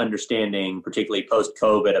large understanding, particularly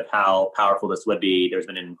post-COVID, of how powerful this would be. There's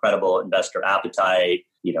been an incredible investor appetite,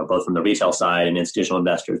 both from the retail side and institutional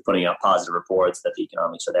investors putting out positive reports that the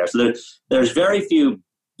economics are there. So there's very few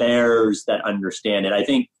bears that understand it, I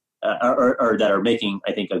think, or that are making,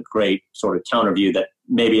 I think, a great sort of counter view that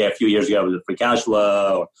maybe a few years ago was a free cash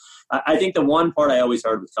flow. I think the one part I always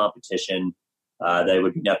heard with competition that it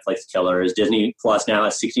would be Netflix killer is Disney Plus now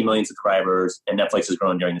has 60 million subscribers and Netflix has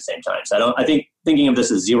grown during the same time. So I think thinking of this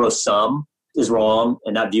as zero sum is wrong,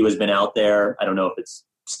 and that view has been out there. I don't know if it's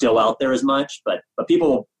still out there as much, but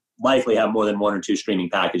people likely have more than 1 or 2 streaming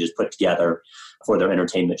packages put together for their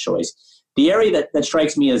entertainment choice. The area that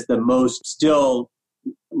strikes me as the most still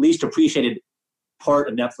least appreciated part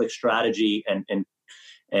of Netflix strategy and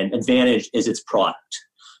advantage is its product,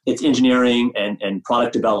 its engineering and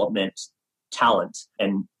product development talent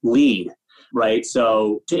and lead, right?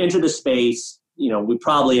 So to enter the space, we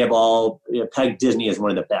probably have all pegged Disney as one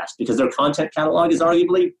of the best because their content catalog is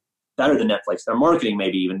arguably better than Netflix. Their marketing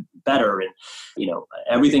maybe even better. And,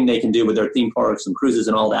 everything they can do with their theme parks and cruises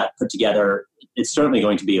and all that put together, it's certainly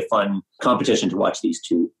going to be a fun competition to watch these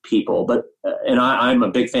two people. But, I'm a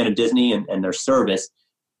big fan of Disney and their service.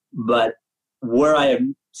 But where I have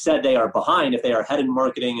said they are behind, if they are ahead in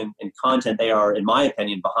marketing and content, they are, in my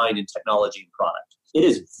opinion, behind in technology and product. It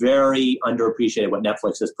is very underappreciated what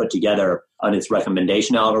Netflix has put together on its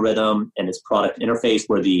recommendation algorithm and its product interface,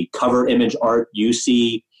 where the cover image art you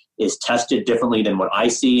see is tested differently than what I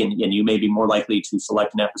see, and you may be more likely to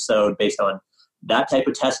select an episode based on that type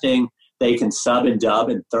of testing. They can sub and dub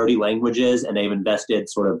in 30 languages, and they've invested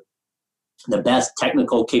sort of the best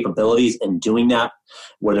technical capabilities in doing that,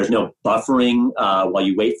 where there's no buffering while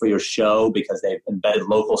you wait for your show, because they've embedded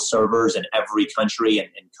local servers in every country and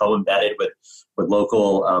co-embedded with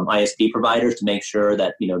local ISP providers to make sure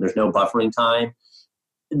that there's no buffering time.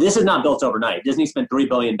 This is not built overnight. Disney spent $3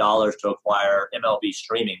 billion to acquire MLB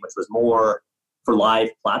streaming, which was more for live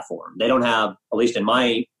platform. They don't have, at least in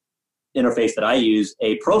my interface that I use,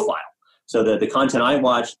 a profile. So the content I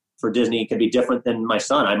watch for Disney could be different than my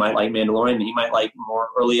son. I might like Mandalorian and he might like more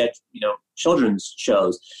early children's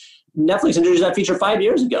shows. Netflix introduced that feature 5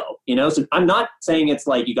 years ago, so I'm not saying it's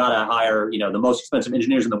like you got to hire, the most expensive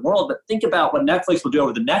engineers in the world, but think about what Netflix will do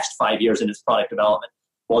over the next 5 years in its product development.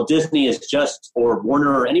 While Disney is just, or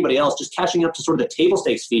Warner or anybody else, just catching up to sort of the table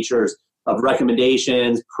stakes features of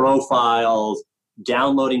recommendations, profiles,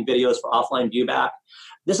 downloading videos for offline viewback.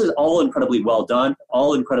 This is all incredibly well done,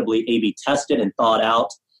 all incredibly A/B tested and thought out.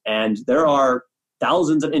 And there are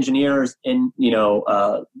thousands of engineers in,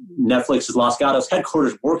 Netflix's Los Gatos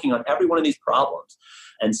headquarters working on every one of these problems.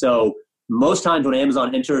 And so most times when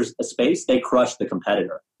Amazon enters a space, they crush the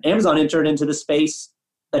competitor. Amazon entered into the space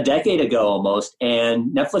a decade ago almost,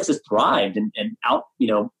 and Netflix has thrived and out,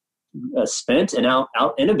 spent and out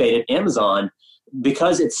innovated Amazon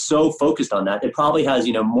because it's so focused on that. It probably has,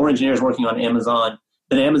 more engineers working on Amazon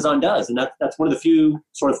than Amazon does. And that's one of the few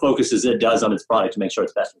sort of focuses it does on its product to make sure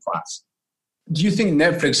it's best in class. Do you think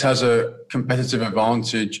Netflix has a competitive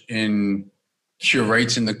advantage in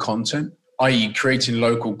curating the content, i.e. creating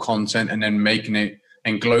local content and then making it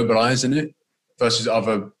and globalizing it versus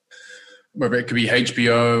other, whether it could be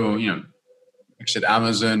HBO or, like I said,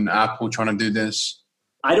 Amazon, Apple trying to do this?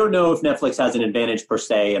 I don't know if Netflix has an advantage per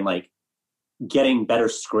se in getting better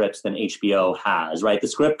scripts than HBO has, right? The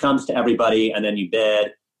script comes to everybody and then you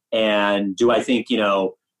bid. And do I think,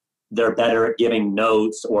 they're better at giving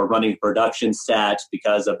notes or running production sets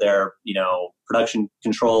because of their, production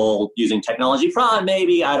control using technology? Probably,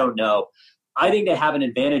 maybe, I don't know. I think they have an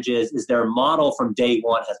advantage is their model from day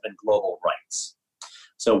one has been global rights.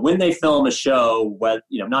 So when they film a show,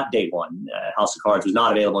 not day one, House of Cards was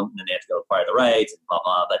not available, and then they have to go acquire the rights and blah,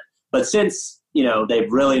 blah. But since,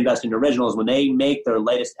 they've really invested in originals, when they make their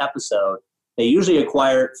latest episode, they usually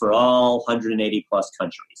acquire it for all 180 plus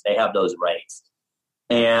countries. They have those rights.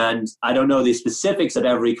 And I don't know the specifics of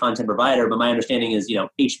every content provider, but my understanding is,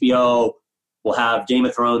 HBO will have Game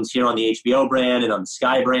of Thrones here on the HBO brand and on the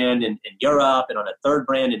Sky brand in Europe and on a third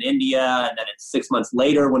brand in India. And then it's 6 months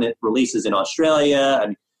later when it releases in Australia.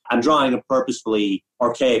 And I'm drawing a purposefully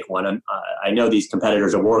archaic one. I know these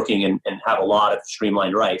competitors are working and have a lot of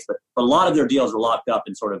streamlined rights, but a lot of their deals are locked up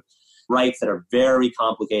in sort of rights that are very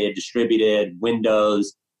complicated, distributed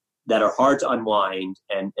windows that are hard to unwind,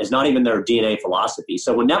 and is not even their DNA philosophy.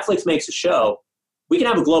 So when Netflix makes a show, we can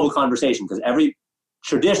have a global conversation because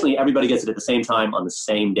traditionally everybody gets it at the same time on the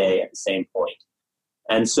same day at the same point.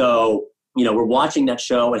 And so, we're watching that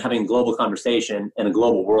show and having a global conversation in a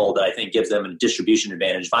global world that I think gives them a distribution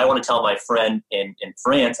advantage. If I want to tell my friend in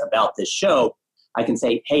France about this show, I can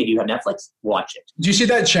say, hey, do you have Netflix? Watch it. Do you see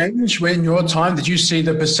that change in your time? Did you see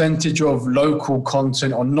the percentage of local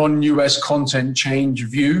content or non-US content change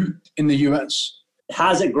view in the US?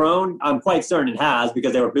 Has it grown? I'm quite certain it has,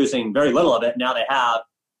 because they were producing very little of it. Now they have.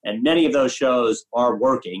 And many of those shows are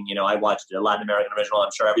working. I watched a Latin American original.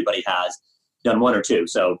 I'm sure everybody has done one or two.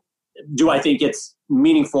 So do I think it's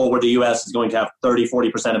meaningful where the U.S. is going to have 30,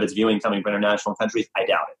 40% of its viewing coming from international countries? I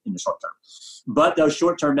doubt it in the short term. But those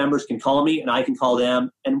short-term members can call me and I can call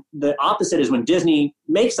them. And the opposite is when Disney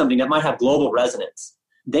makes something that might have global resonance,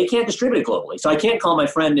 they can't distribute it globally. So I can't call my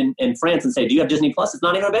friend in France and say, do you have Disney Plus? It's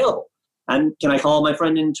not even available. And can I call my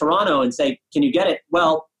friend in Toronto and say, can you get it?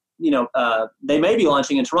 Well, they may be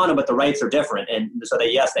launching in Toronto, but the rights are different. And so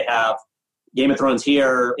they have Game of Thrones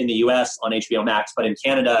here in the US on HBO Max, but in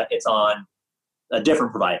Canada, it's on a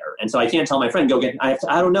different provider. And so I can't tell my friend, I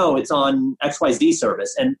don't know, it's on XYZ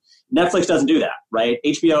service. And Netflix doesn't do that, right?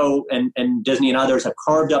 HBO and Disney and others have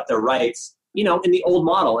carved up their rights in the old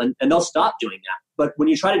model, and they'll stop doing that. But when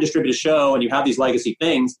you try to distribute a show and you have these legacy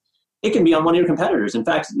things, it can be on one of your competitors. In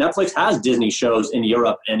fact, Netflix has Disney shows in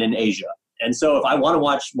Europe and in Asia. And so if I want to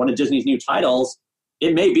watch one of Disney's new titles,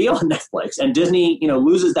 it may be on Netflix. And Disney,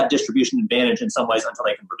 loses that distribution advantage in some ways until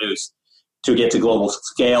they can produce to get to global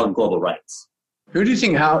scale and global rights. Who do you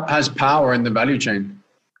think has power in the value chain?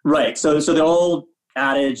 Right. So the old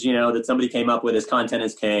adage, that somebody came up with is content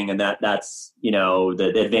is king, and that's,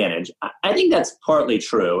 the advantage. I think that's partly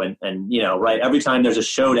true. And right, every time there's a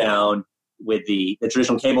showdown with the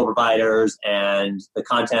traditional cable providers and the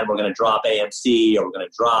content, we're going to drop AMC or we're going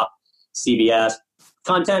to drop CBS,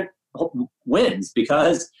 content wins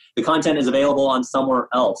because the content is available on somewhere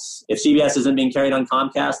else. If CBS isn't being carried on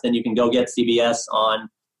Comcast, then you can go get CBS on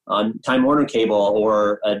Time Warner Cable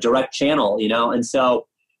or a direct channel, and so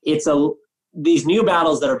it's these new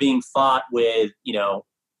battles that are being fought with,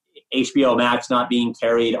 HBO Max not being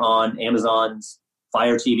carried on Amazon's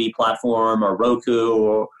Fire TV platform or Roku,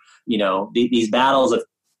 or, these battles of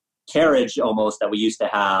carriage almost that we used to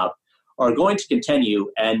have are going to continue.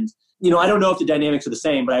 And, I don't know if the dynamics are the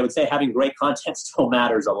same, but I would say having great content still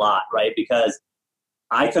matters a lot, right? Because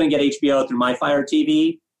I couldn't get HBO through my Fire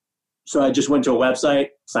TV, so I just went to a website,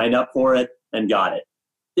 signed up for it, and got it.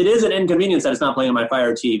 It is an inconvenience that it's not playing on my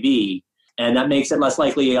Fire TV, and that makes it less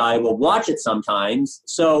likely I will watch it sometimes.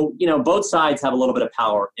 So, both sides have a little bit of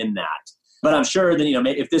power in that. But I'm sure that,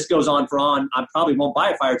 if this goes on, I probably won't buy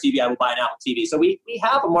a Fire TV. I will buy an Apple TV. So we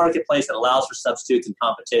have a marketplace that allows for substitutes and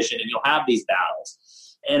competition, and you'll have these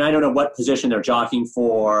battles. And I don't know what position they're jockeying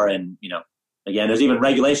for. And, again, there's even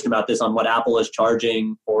regulation about this on what Apple is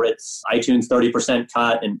charging for its iTunes 30%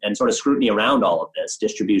 cut and sort of scrutiny around all of this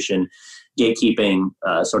distribution, gatekeeping,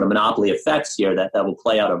 sort of monopoly effects here that will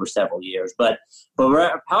play out over several years. But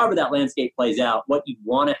however that landscape plays out, what you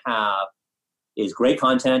want to have is great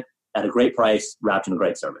content at a great price wrapped in a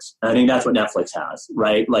great service. And I think that's what Netflix has,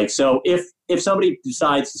 right? Like, so if somebody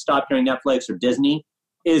decides to stop carrying Netflix or Disney,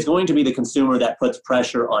 it is going to be the consumer that puts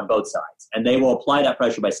pressure on both sides. And they will apply that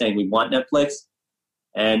pressure by saying, we want Netflix.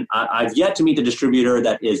 And I've yet to meet the distributor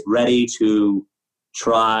that is ready to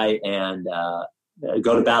try and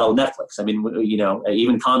go to battle with Netflix. I mean,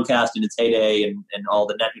 even Comcast in its heyday and all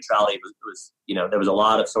the net neutrality was there was a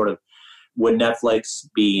lot of sort of, would Netflix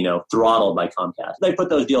be, throttled by Comcast? They put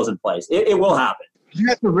those deals in place. It will happen. Do you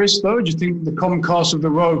have the risk, though? Do you think the Comcast of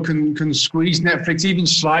the world can squeeze Netflix even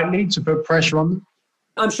slightly to put pressure on them?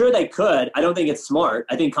 I'm sure they could. I don't think it's smart.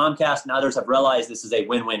 I think Comcast and others have realized this is a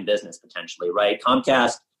win-win business potentially, right?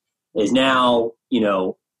 Comcast is now,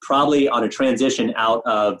 probably on a transition out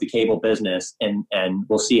of the cable business, and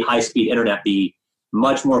we'll see high-speed internet be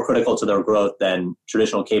much more critical to their growth than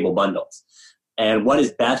traditional cable bundles. And what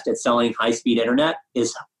is best at selling high-speed internet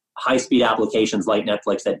is high-speed applications like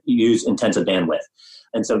Netflix that use intensive bandwidth.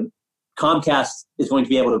 And so Comcast is going to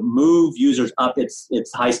be able to move users up its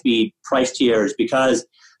high-speed price tiers because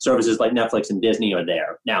services like Netflix and Disney are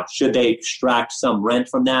there. Now, should they extract some rent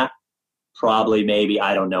from that? Probably, maybe.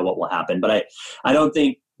 I don't know what will happen. But I don't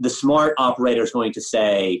think the smart operator is going to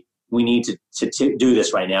say, we need to do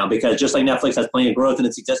this right now, because just like Netflix has plenty of growth in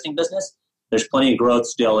its existing business, there's plenty of growth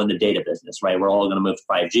still in the data business, right? We're all going to move to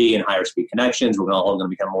 5G and higher speed connections. We're all going to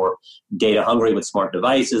become more data hungry with smart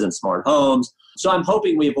devices and smart homes. So I'm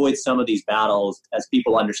hoping we avoid some of these battles as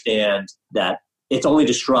people understand that it's only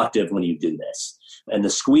destructive when you do this. And the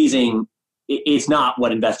squeezing, it's not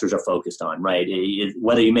what investors are focused on, right?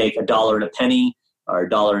 Whether you make $1 and a penny or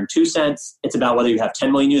 $1.02, it's about whether you have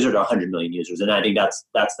 10 million users or 100 million users. And I think that's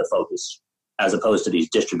the focus as opposed to these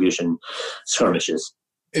distribution skirmishes.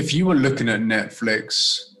 If you were looking at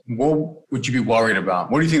Netflix, what would you be worried about?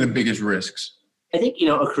 What do you think are the biggest risks? I think,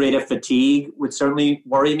 a creative fatigue would certainly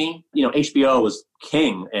worry me. HBO was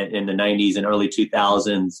king in the 90s and early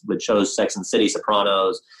 2000s with shows Sex and the City,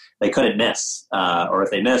 Sopranos. They couldn't miss, or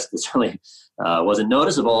if they missed, it certainly wasn't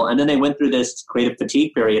noticeable. And then they went through this creative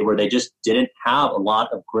fatigue period where they just didn't have a lot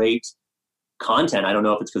of great content. I don't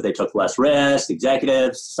know if it's because they took less risks,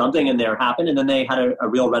 executives, something in there happened. And then they had a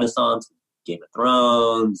real renaissance. Game of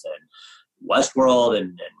Thrones and Westworld,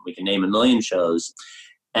 and we can name a million shows.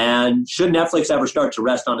 And should Netflix ever start to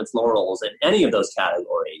rest on its laurels in any of those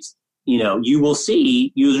categories, you will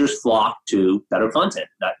see users flock to better content.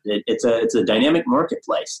 It's a dynamic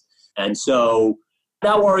marketplace. And so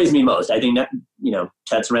that worries me most. I think that,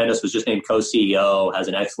 Ted Sarandos was just named co-CEO, has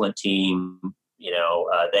an excellent team.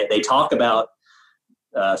 They talk about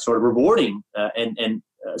sort of rewarding and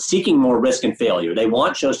seeking more risk and failure. They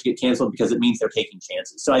want shows to get canceled because it means they're taking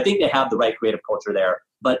chances. So I think they have the right creative culture there.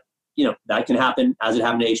 But, that can happen as it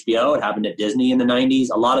happened to HBO. It happened at Disney in the 90s.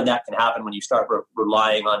 A lot of that can happen when you start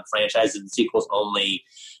relying on franchises and sequels only.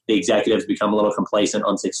 The executives become a little complacent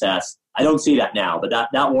on success. I don't see that now, but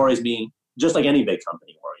that worries me, just like any big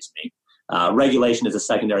company worries me. Regulation is a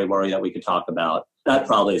secondary worry that we could talk about. That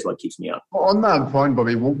probably is what keeps me up. On that point,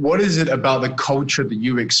 Bobby, what is it about the culture that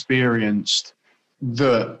you experienced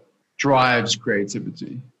that drives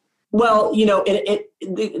creativity? Well,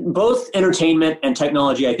 both entertainment and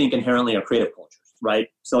technology, I think, inherently are creative cultures, right?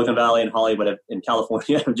 Silicon Valley and Hollywood in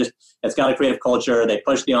California it's got a creative culture. They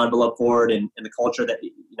push the envelope forward in the culture that,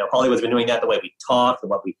 Hollywood's been doing that, the way we talk, the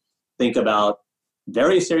what we think about.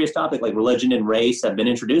 Very serious topics like religion and race have been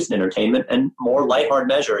introduced in entertainment, and more lighthearted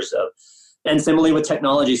measures of, and similarly with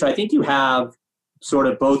technology. So I think you have sort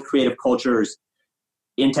of both creative cultures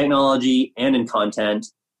in technology and in content.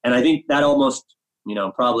 And I think that almost,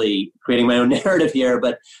 probably creating my own narrative here,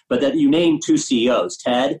 but that you name two CEOs,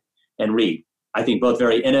 Ted and Reed. I think both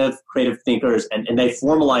very innovative, creative thinkers, and they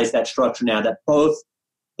formalize that structure now that both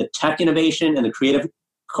the tech innovation and the creative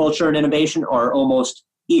culture and innovation are almost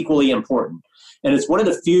equally important. And it's one of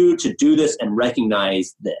the few to do this and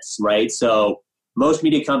recognize this, right? So most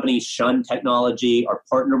media companies shun technology or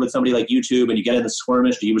partner with somebody like YouTube, and you get in the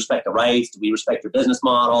skirmish. Do you respect the rights? Do we respect your business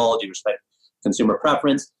model? Do you respect consumer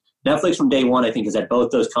preference? Netflix from day one, I think, has had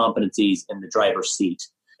both those competencies in the driver's seat.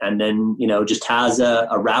 And then, just has a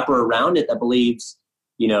wrapper around it that believes,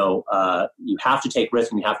 you have to take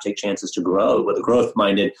risks and you have to take chances to grow. With a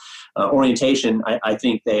growth-minded orientation, I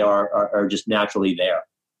think they are just naturally there.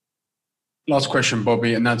 Last question,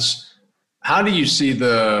 Bobby, and that's, how do you see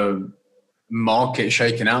the market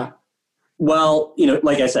shaking out? Well,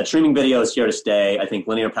 like I said, streaming video is here to stay. I think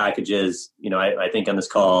linear packages, I think on this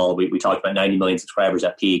call, we talked about 90 million subscribers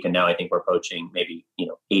at peak, and now I think we're approaching maybe,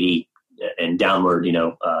 80 and downward,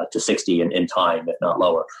 to 60 in time, if not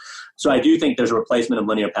lower. So I do think there's a replacement of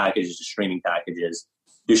linear packages to streaming packages.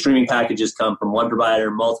 Do streaming packages come from one provider,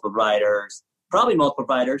 multiple providers? Probably multiple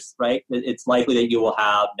providers, right? It's likely that you will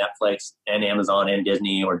have Netflix and Amazon and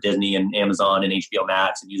Disney, or Disney and Amazon and HBO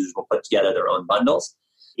Max, and users will put together their own bundles.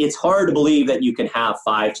 It's hard to believe that you can have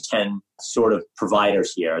 5 to 10 sort of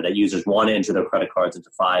providers here, that users want to enter their credit cards into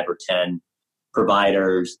 5 or 10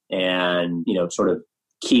 providers and, sort of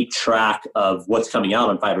keep track of what's coming out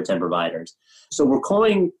on 5 or 10 providers. So we're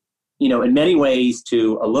going, in many ways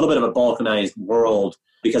to a little bit of a balkanized world,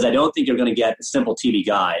 because I don't think you're going to get a simple TV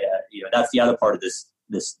guide. That's the other part of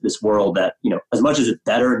this world that, as much as it's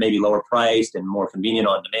better and maybe lower priced and more convenient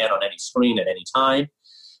on demand on any screen at any time,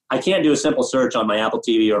 I can't do a simple search on my Apple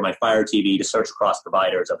TV or my Fire TV to search across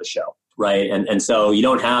providers of a show, right? And so you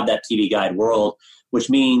don't have that TV guide world, which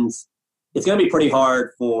means it's going to be pretty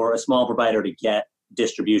hard for a small provider to get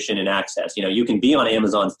distribution and access. You can be on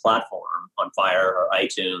Amazon's platform on Fire or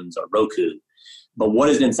iTunes or Roku, but what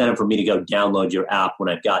is the incentive for me to go download your app when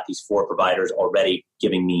I've got these 4 providers already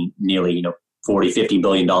giving me nearly, $40-50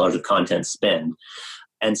 billion of content spend?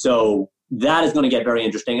 And so that is going to get very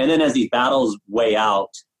interesting. And then as these battles weigh out,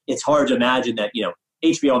 it's hard to imagine that,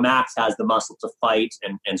 HBO Max has the muscle to fight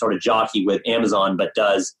and sort of jockey with Amazon, but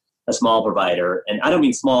does a small provider. And I don't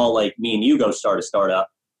mean small like me and you go start a startup.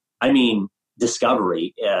 I mean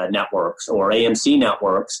Discovery networks or AMC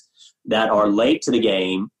networks that are late to the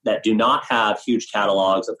game, that do not have huge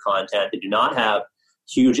catalogs of content, that do not have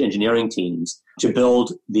huge engineering teams to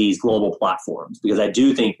build these global platforms. Because I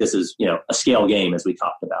do think this is, a scale game, as we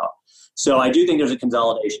talked about. So I do think there's a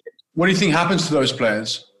consolidation. What do you think happens to those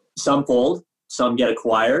players? Some fold, some get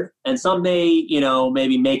acquired, and some may,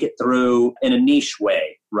 maybe make it through in a niche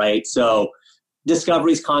way, right? So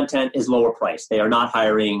Discovery's content is lower priced. They are not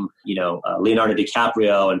hiring, Leonardo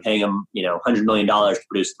DiCaprio and paying him, $100 million to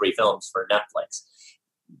produce 3 films for Netflix.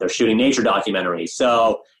 They're shooting nature documentaries.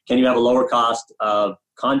 So can you have a lower cost of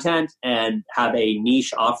content and have a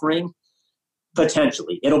niche offering?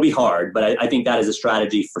 Potentially. It'll be hard, but I think that is a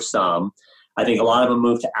strategy for some. I think a lot of them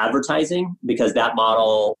move to advertising, because that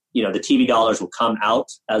model, the TV dollars will come out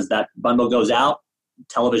as that bundle goes out.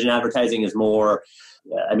 Television advertising is more,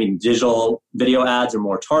 digital video ads are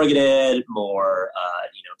more targeted, more,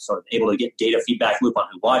 sort of able to get data feedback loop on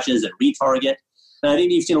who watches and retarget. And I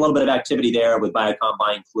think you've seen a little bit of activity there with Viacom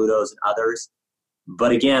buying Pluto's and others.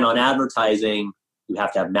 But again, on advertising, you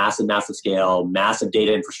have to have massive scale, massive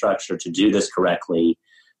data infrastructure to do this correctly.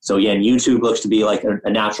 So again, YouTube looks to be like a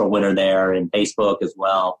natural winner there, and Facebook as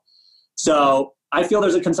well. So I feel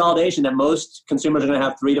there's a consolidation that most consumers are going to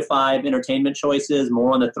have 3 to 5 entertainment choices,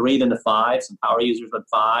 more on the 3 than the 5, some power users with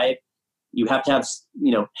 5. You have to have,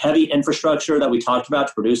 heavy infrastructure that we talked about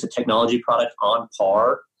to produce a technology product on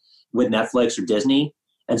par with Netflix or Disney.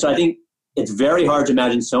 And so I think it's very hard to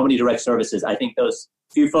imagine so many direct services. I think those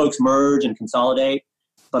few folks merge and consolidate,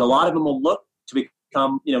 but a lot of them will look to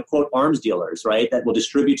become, quote, arms dealers, right? That will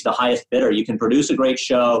distribute to the highest bidder. You can produce a great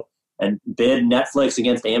show and bid Netflix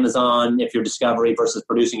against Amazon if you're Discovery versus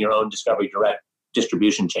producing your own Discovery direct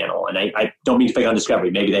distribution channel. And I don't mean to pick on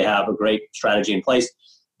Discovery. Maybe they have a great strategy in place.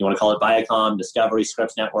 You want to call it Viacom, Discovery,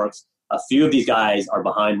 Scripps Networks. A few of these guys are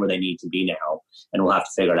behind where they need to be now, and we'll have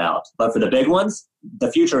to figure it out. But for the big ones,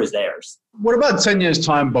 the future is theirs. What about 10 years'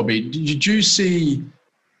 time, Bobby? Did you see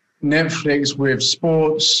Netflix with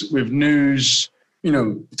sports, with news?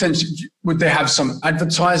 Potentially, would they have some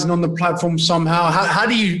advertising on the platform somehow?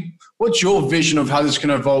 What's your vision of how this can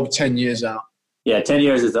evolve 10 years out? Yeah, 10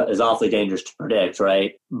 years is awfully dangerous to predict,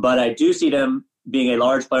 right? But I do see them being a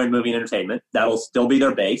large player in movie and entertainment. That will still be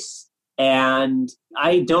their base. And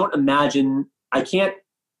I don't imagine, I can't,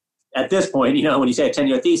 at this point, when you say a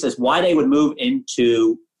 10-year thesis, why they would move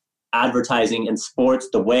into advertising and sports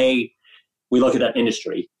the way we look at that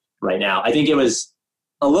industry right now. I think it was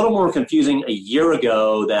a little more confusing a year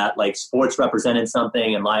ago that like sports represented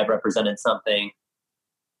something and live represented something.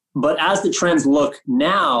 But as the trends look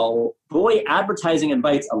now, boy, advertising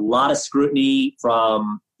invites a lot of scrutiny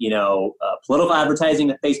from, political advertising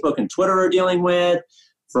that Facebook and Twitter are dealing with,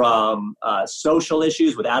 from social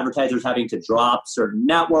issues with advertisers having to drop certain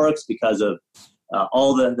networks because of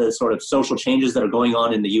all the sort of social changes that are going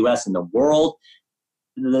on in the US and the world.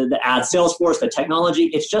 The ad sales force, the technology,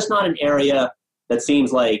 it's just not an area that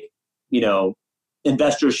seems like,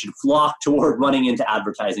 investors should flock toward running into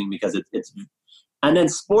advertising because it's and then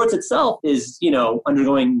sports itself is,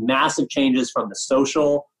 undergoing massive changes from the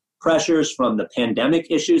social pressures, from the pandemic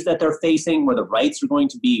issues that they're facing, where the rights are going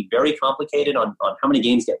to be very complicated on how many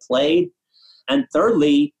games get played. And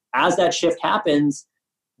thirdly, as that shift happens,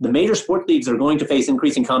 the major sport leagues are going to face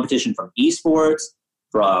increasing competition from esports,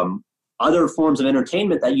 from other forms of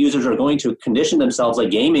entertainment that users are going to condition themselves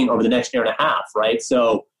like gaming over the next year and a half, right?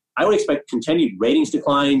 So I would expect continued ratings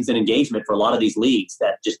declines and engagement for a lot of these leagues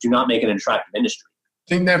that just do not make an attractive industry.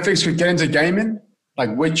 Think Netflix could get into gaming,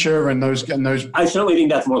 like Witcher and those? I certainly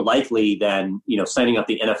think that's more likely than signing up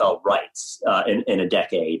the NFL rights in a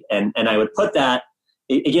decade. And I would put that,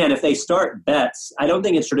 again, if they start bets, I don't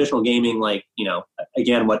think it's traditional gaming like,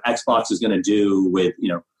 again, what Xbox is going to do with,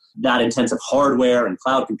 that intensive hardware and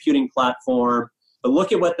cloud computing platform. But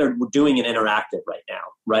look at what they're doing in interactive right now,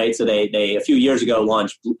 right? So they a few years ago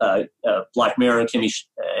launched Black Mirror and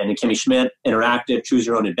Kimmy Schmidt Interactive, Choose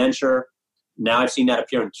Your Own Adventure. Now I've seen that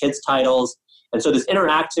appear in kids' titles. And so this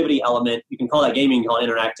interactivity element, you can call that gaming, you can call it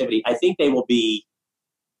interactivity. I think they will be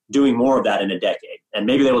doing more of that in a decade. And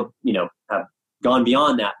maybe they will, have gone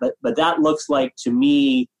beyond that. But that looks like, to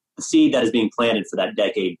me, the seed that is being planted for that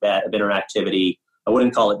decade bet of interactivity. I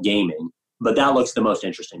wouldn't call it gaming, but that looks the most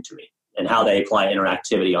interesting to me, and how they apply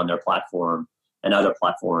interactivity on their platform and other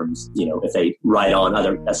platforms. If they ride on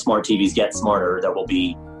as smart TVs get smarter, there will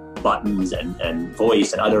be buttons and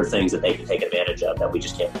voice and other things that they can take advantage of that we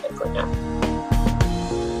just can't predict right now.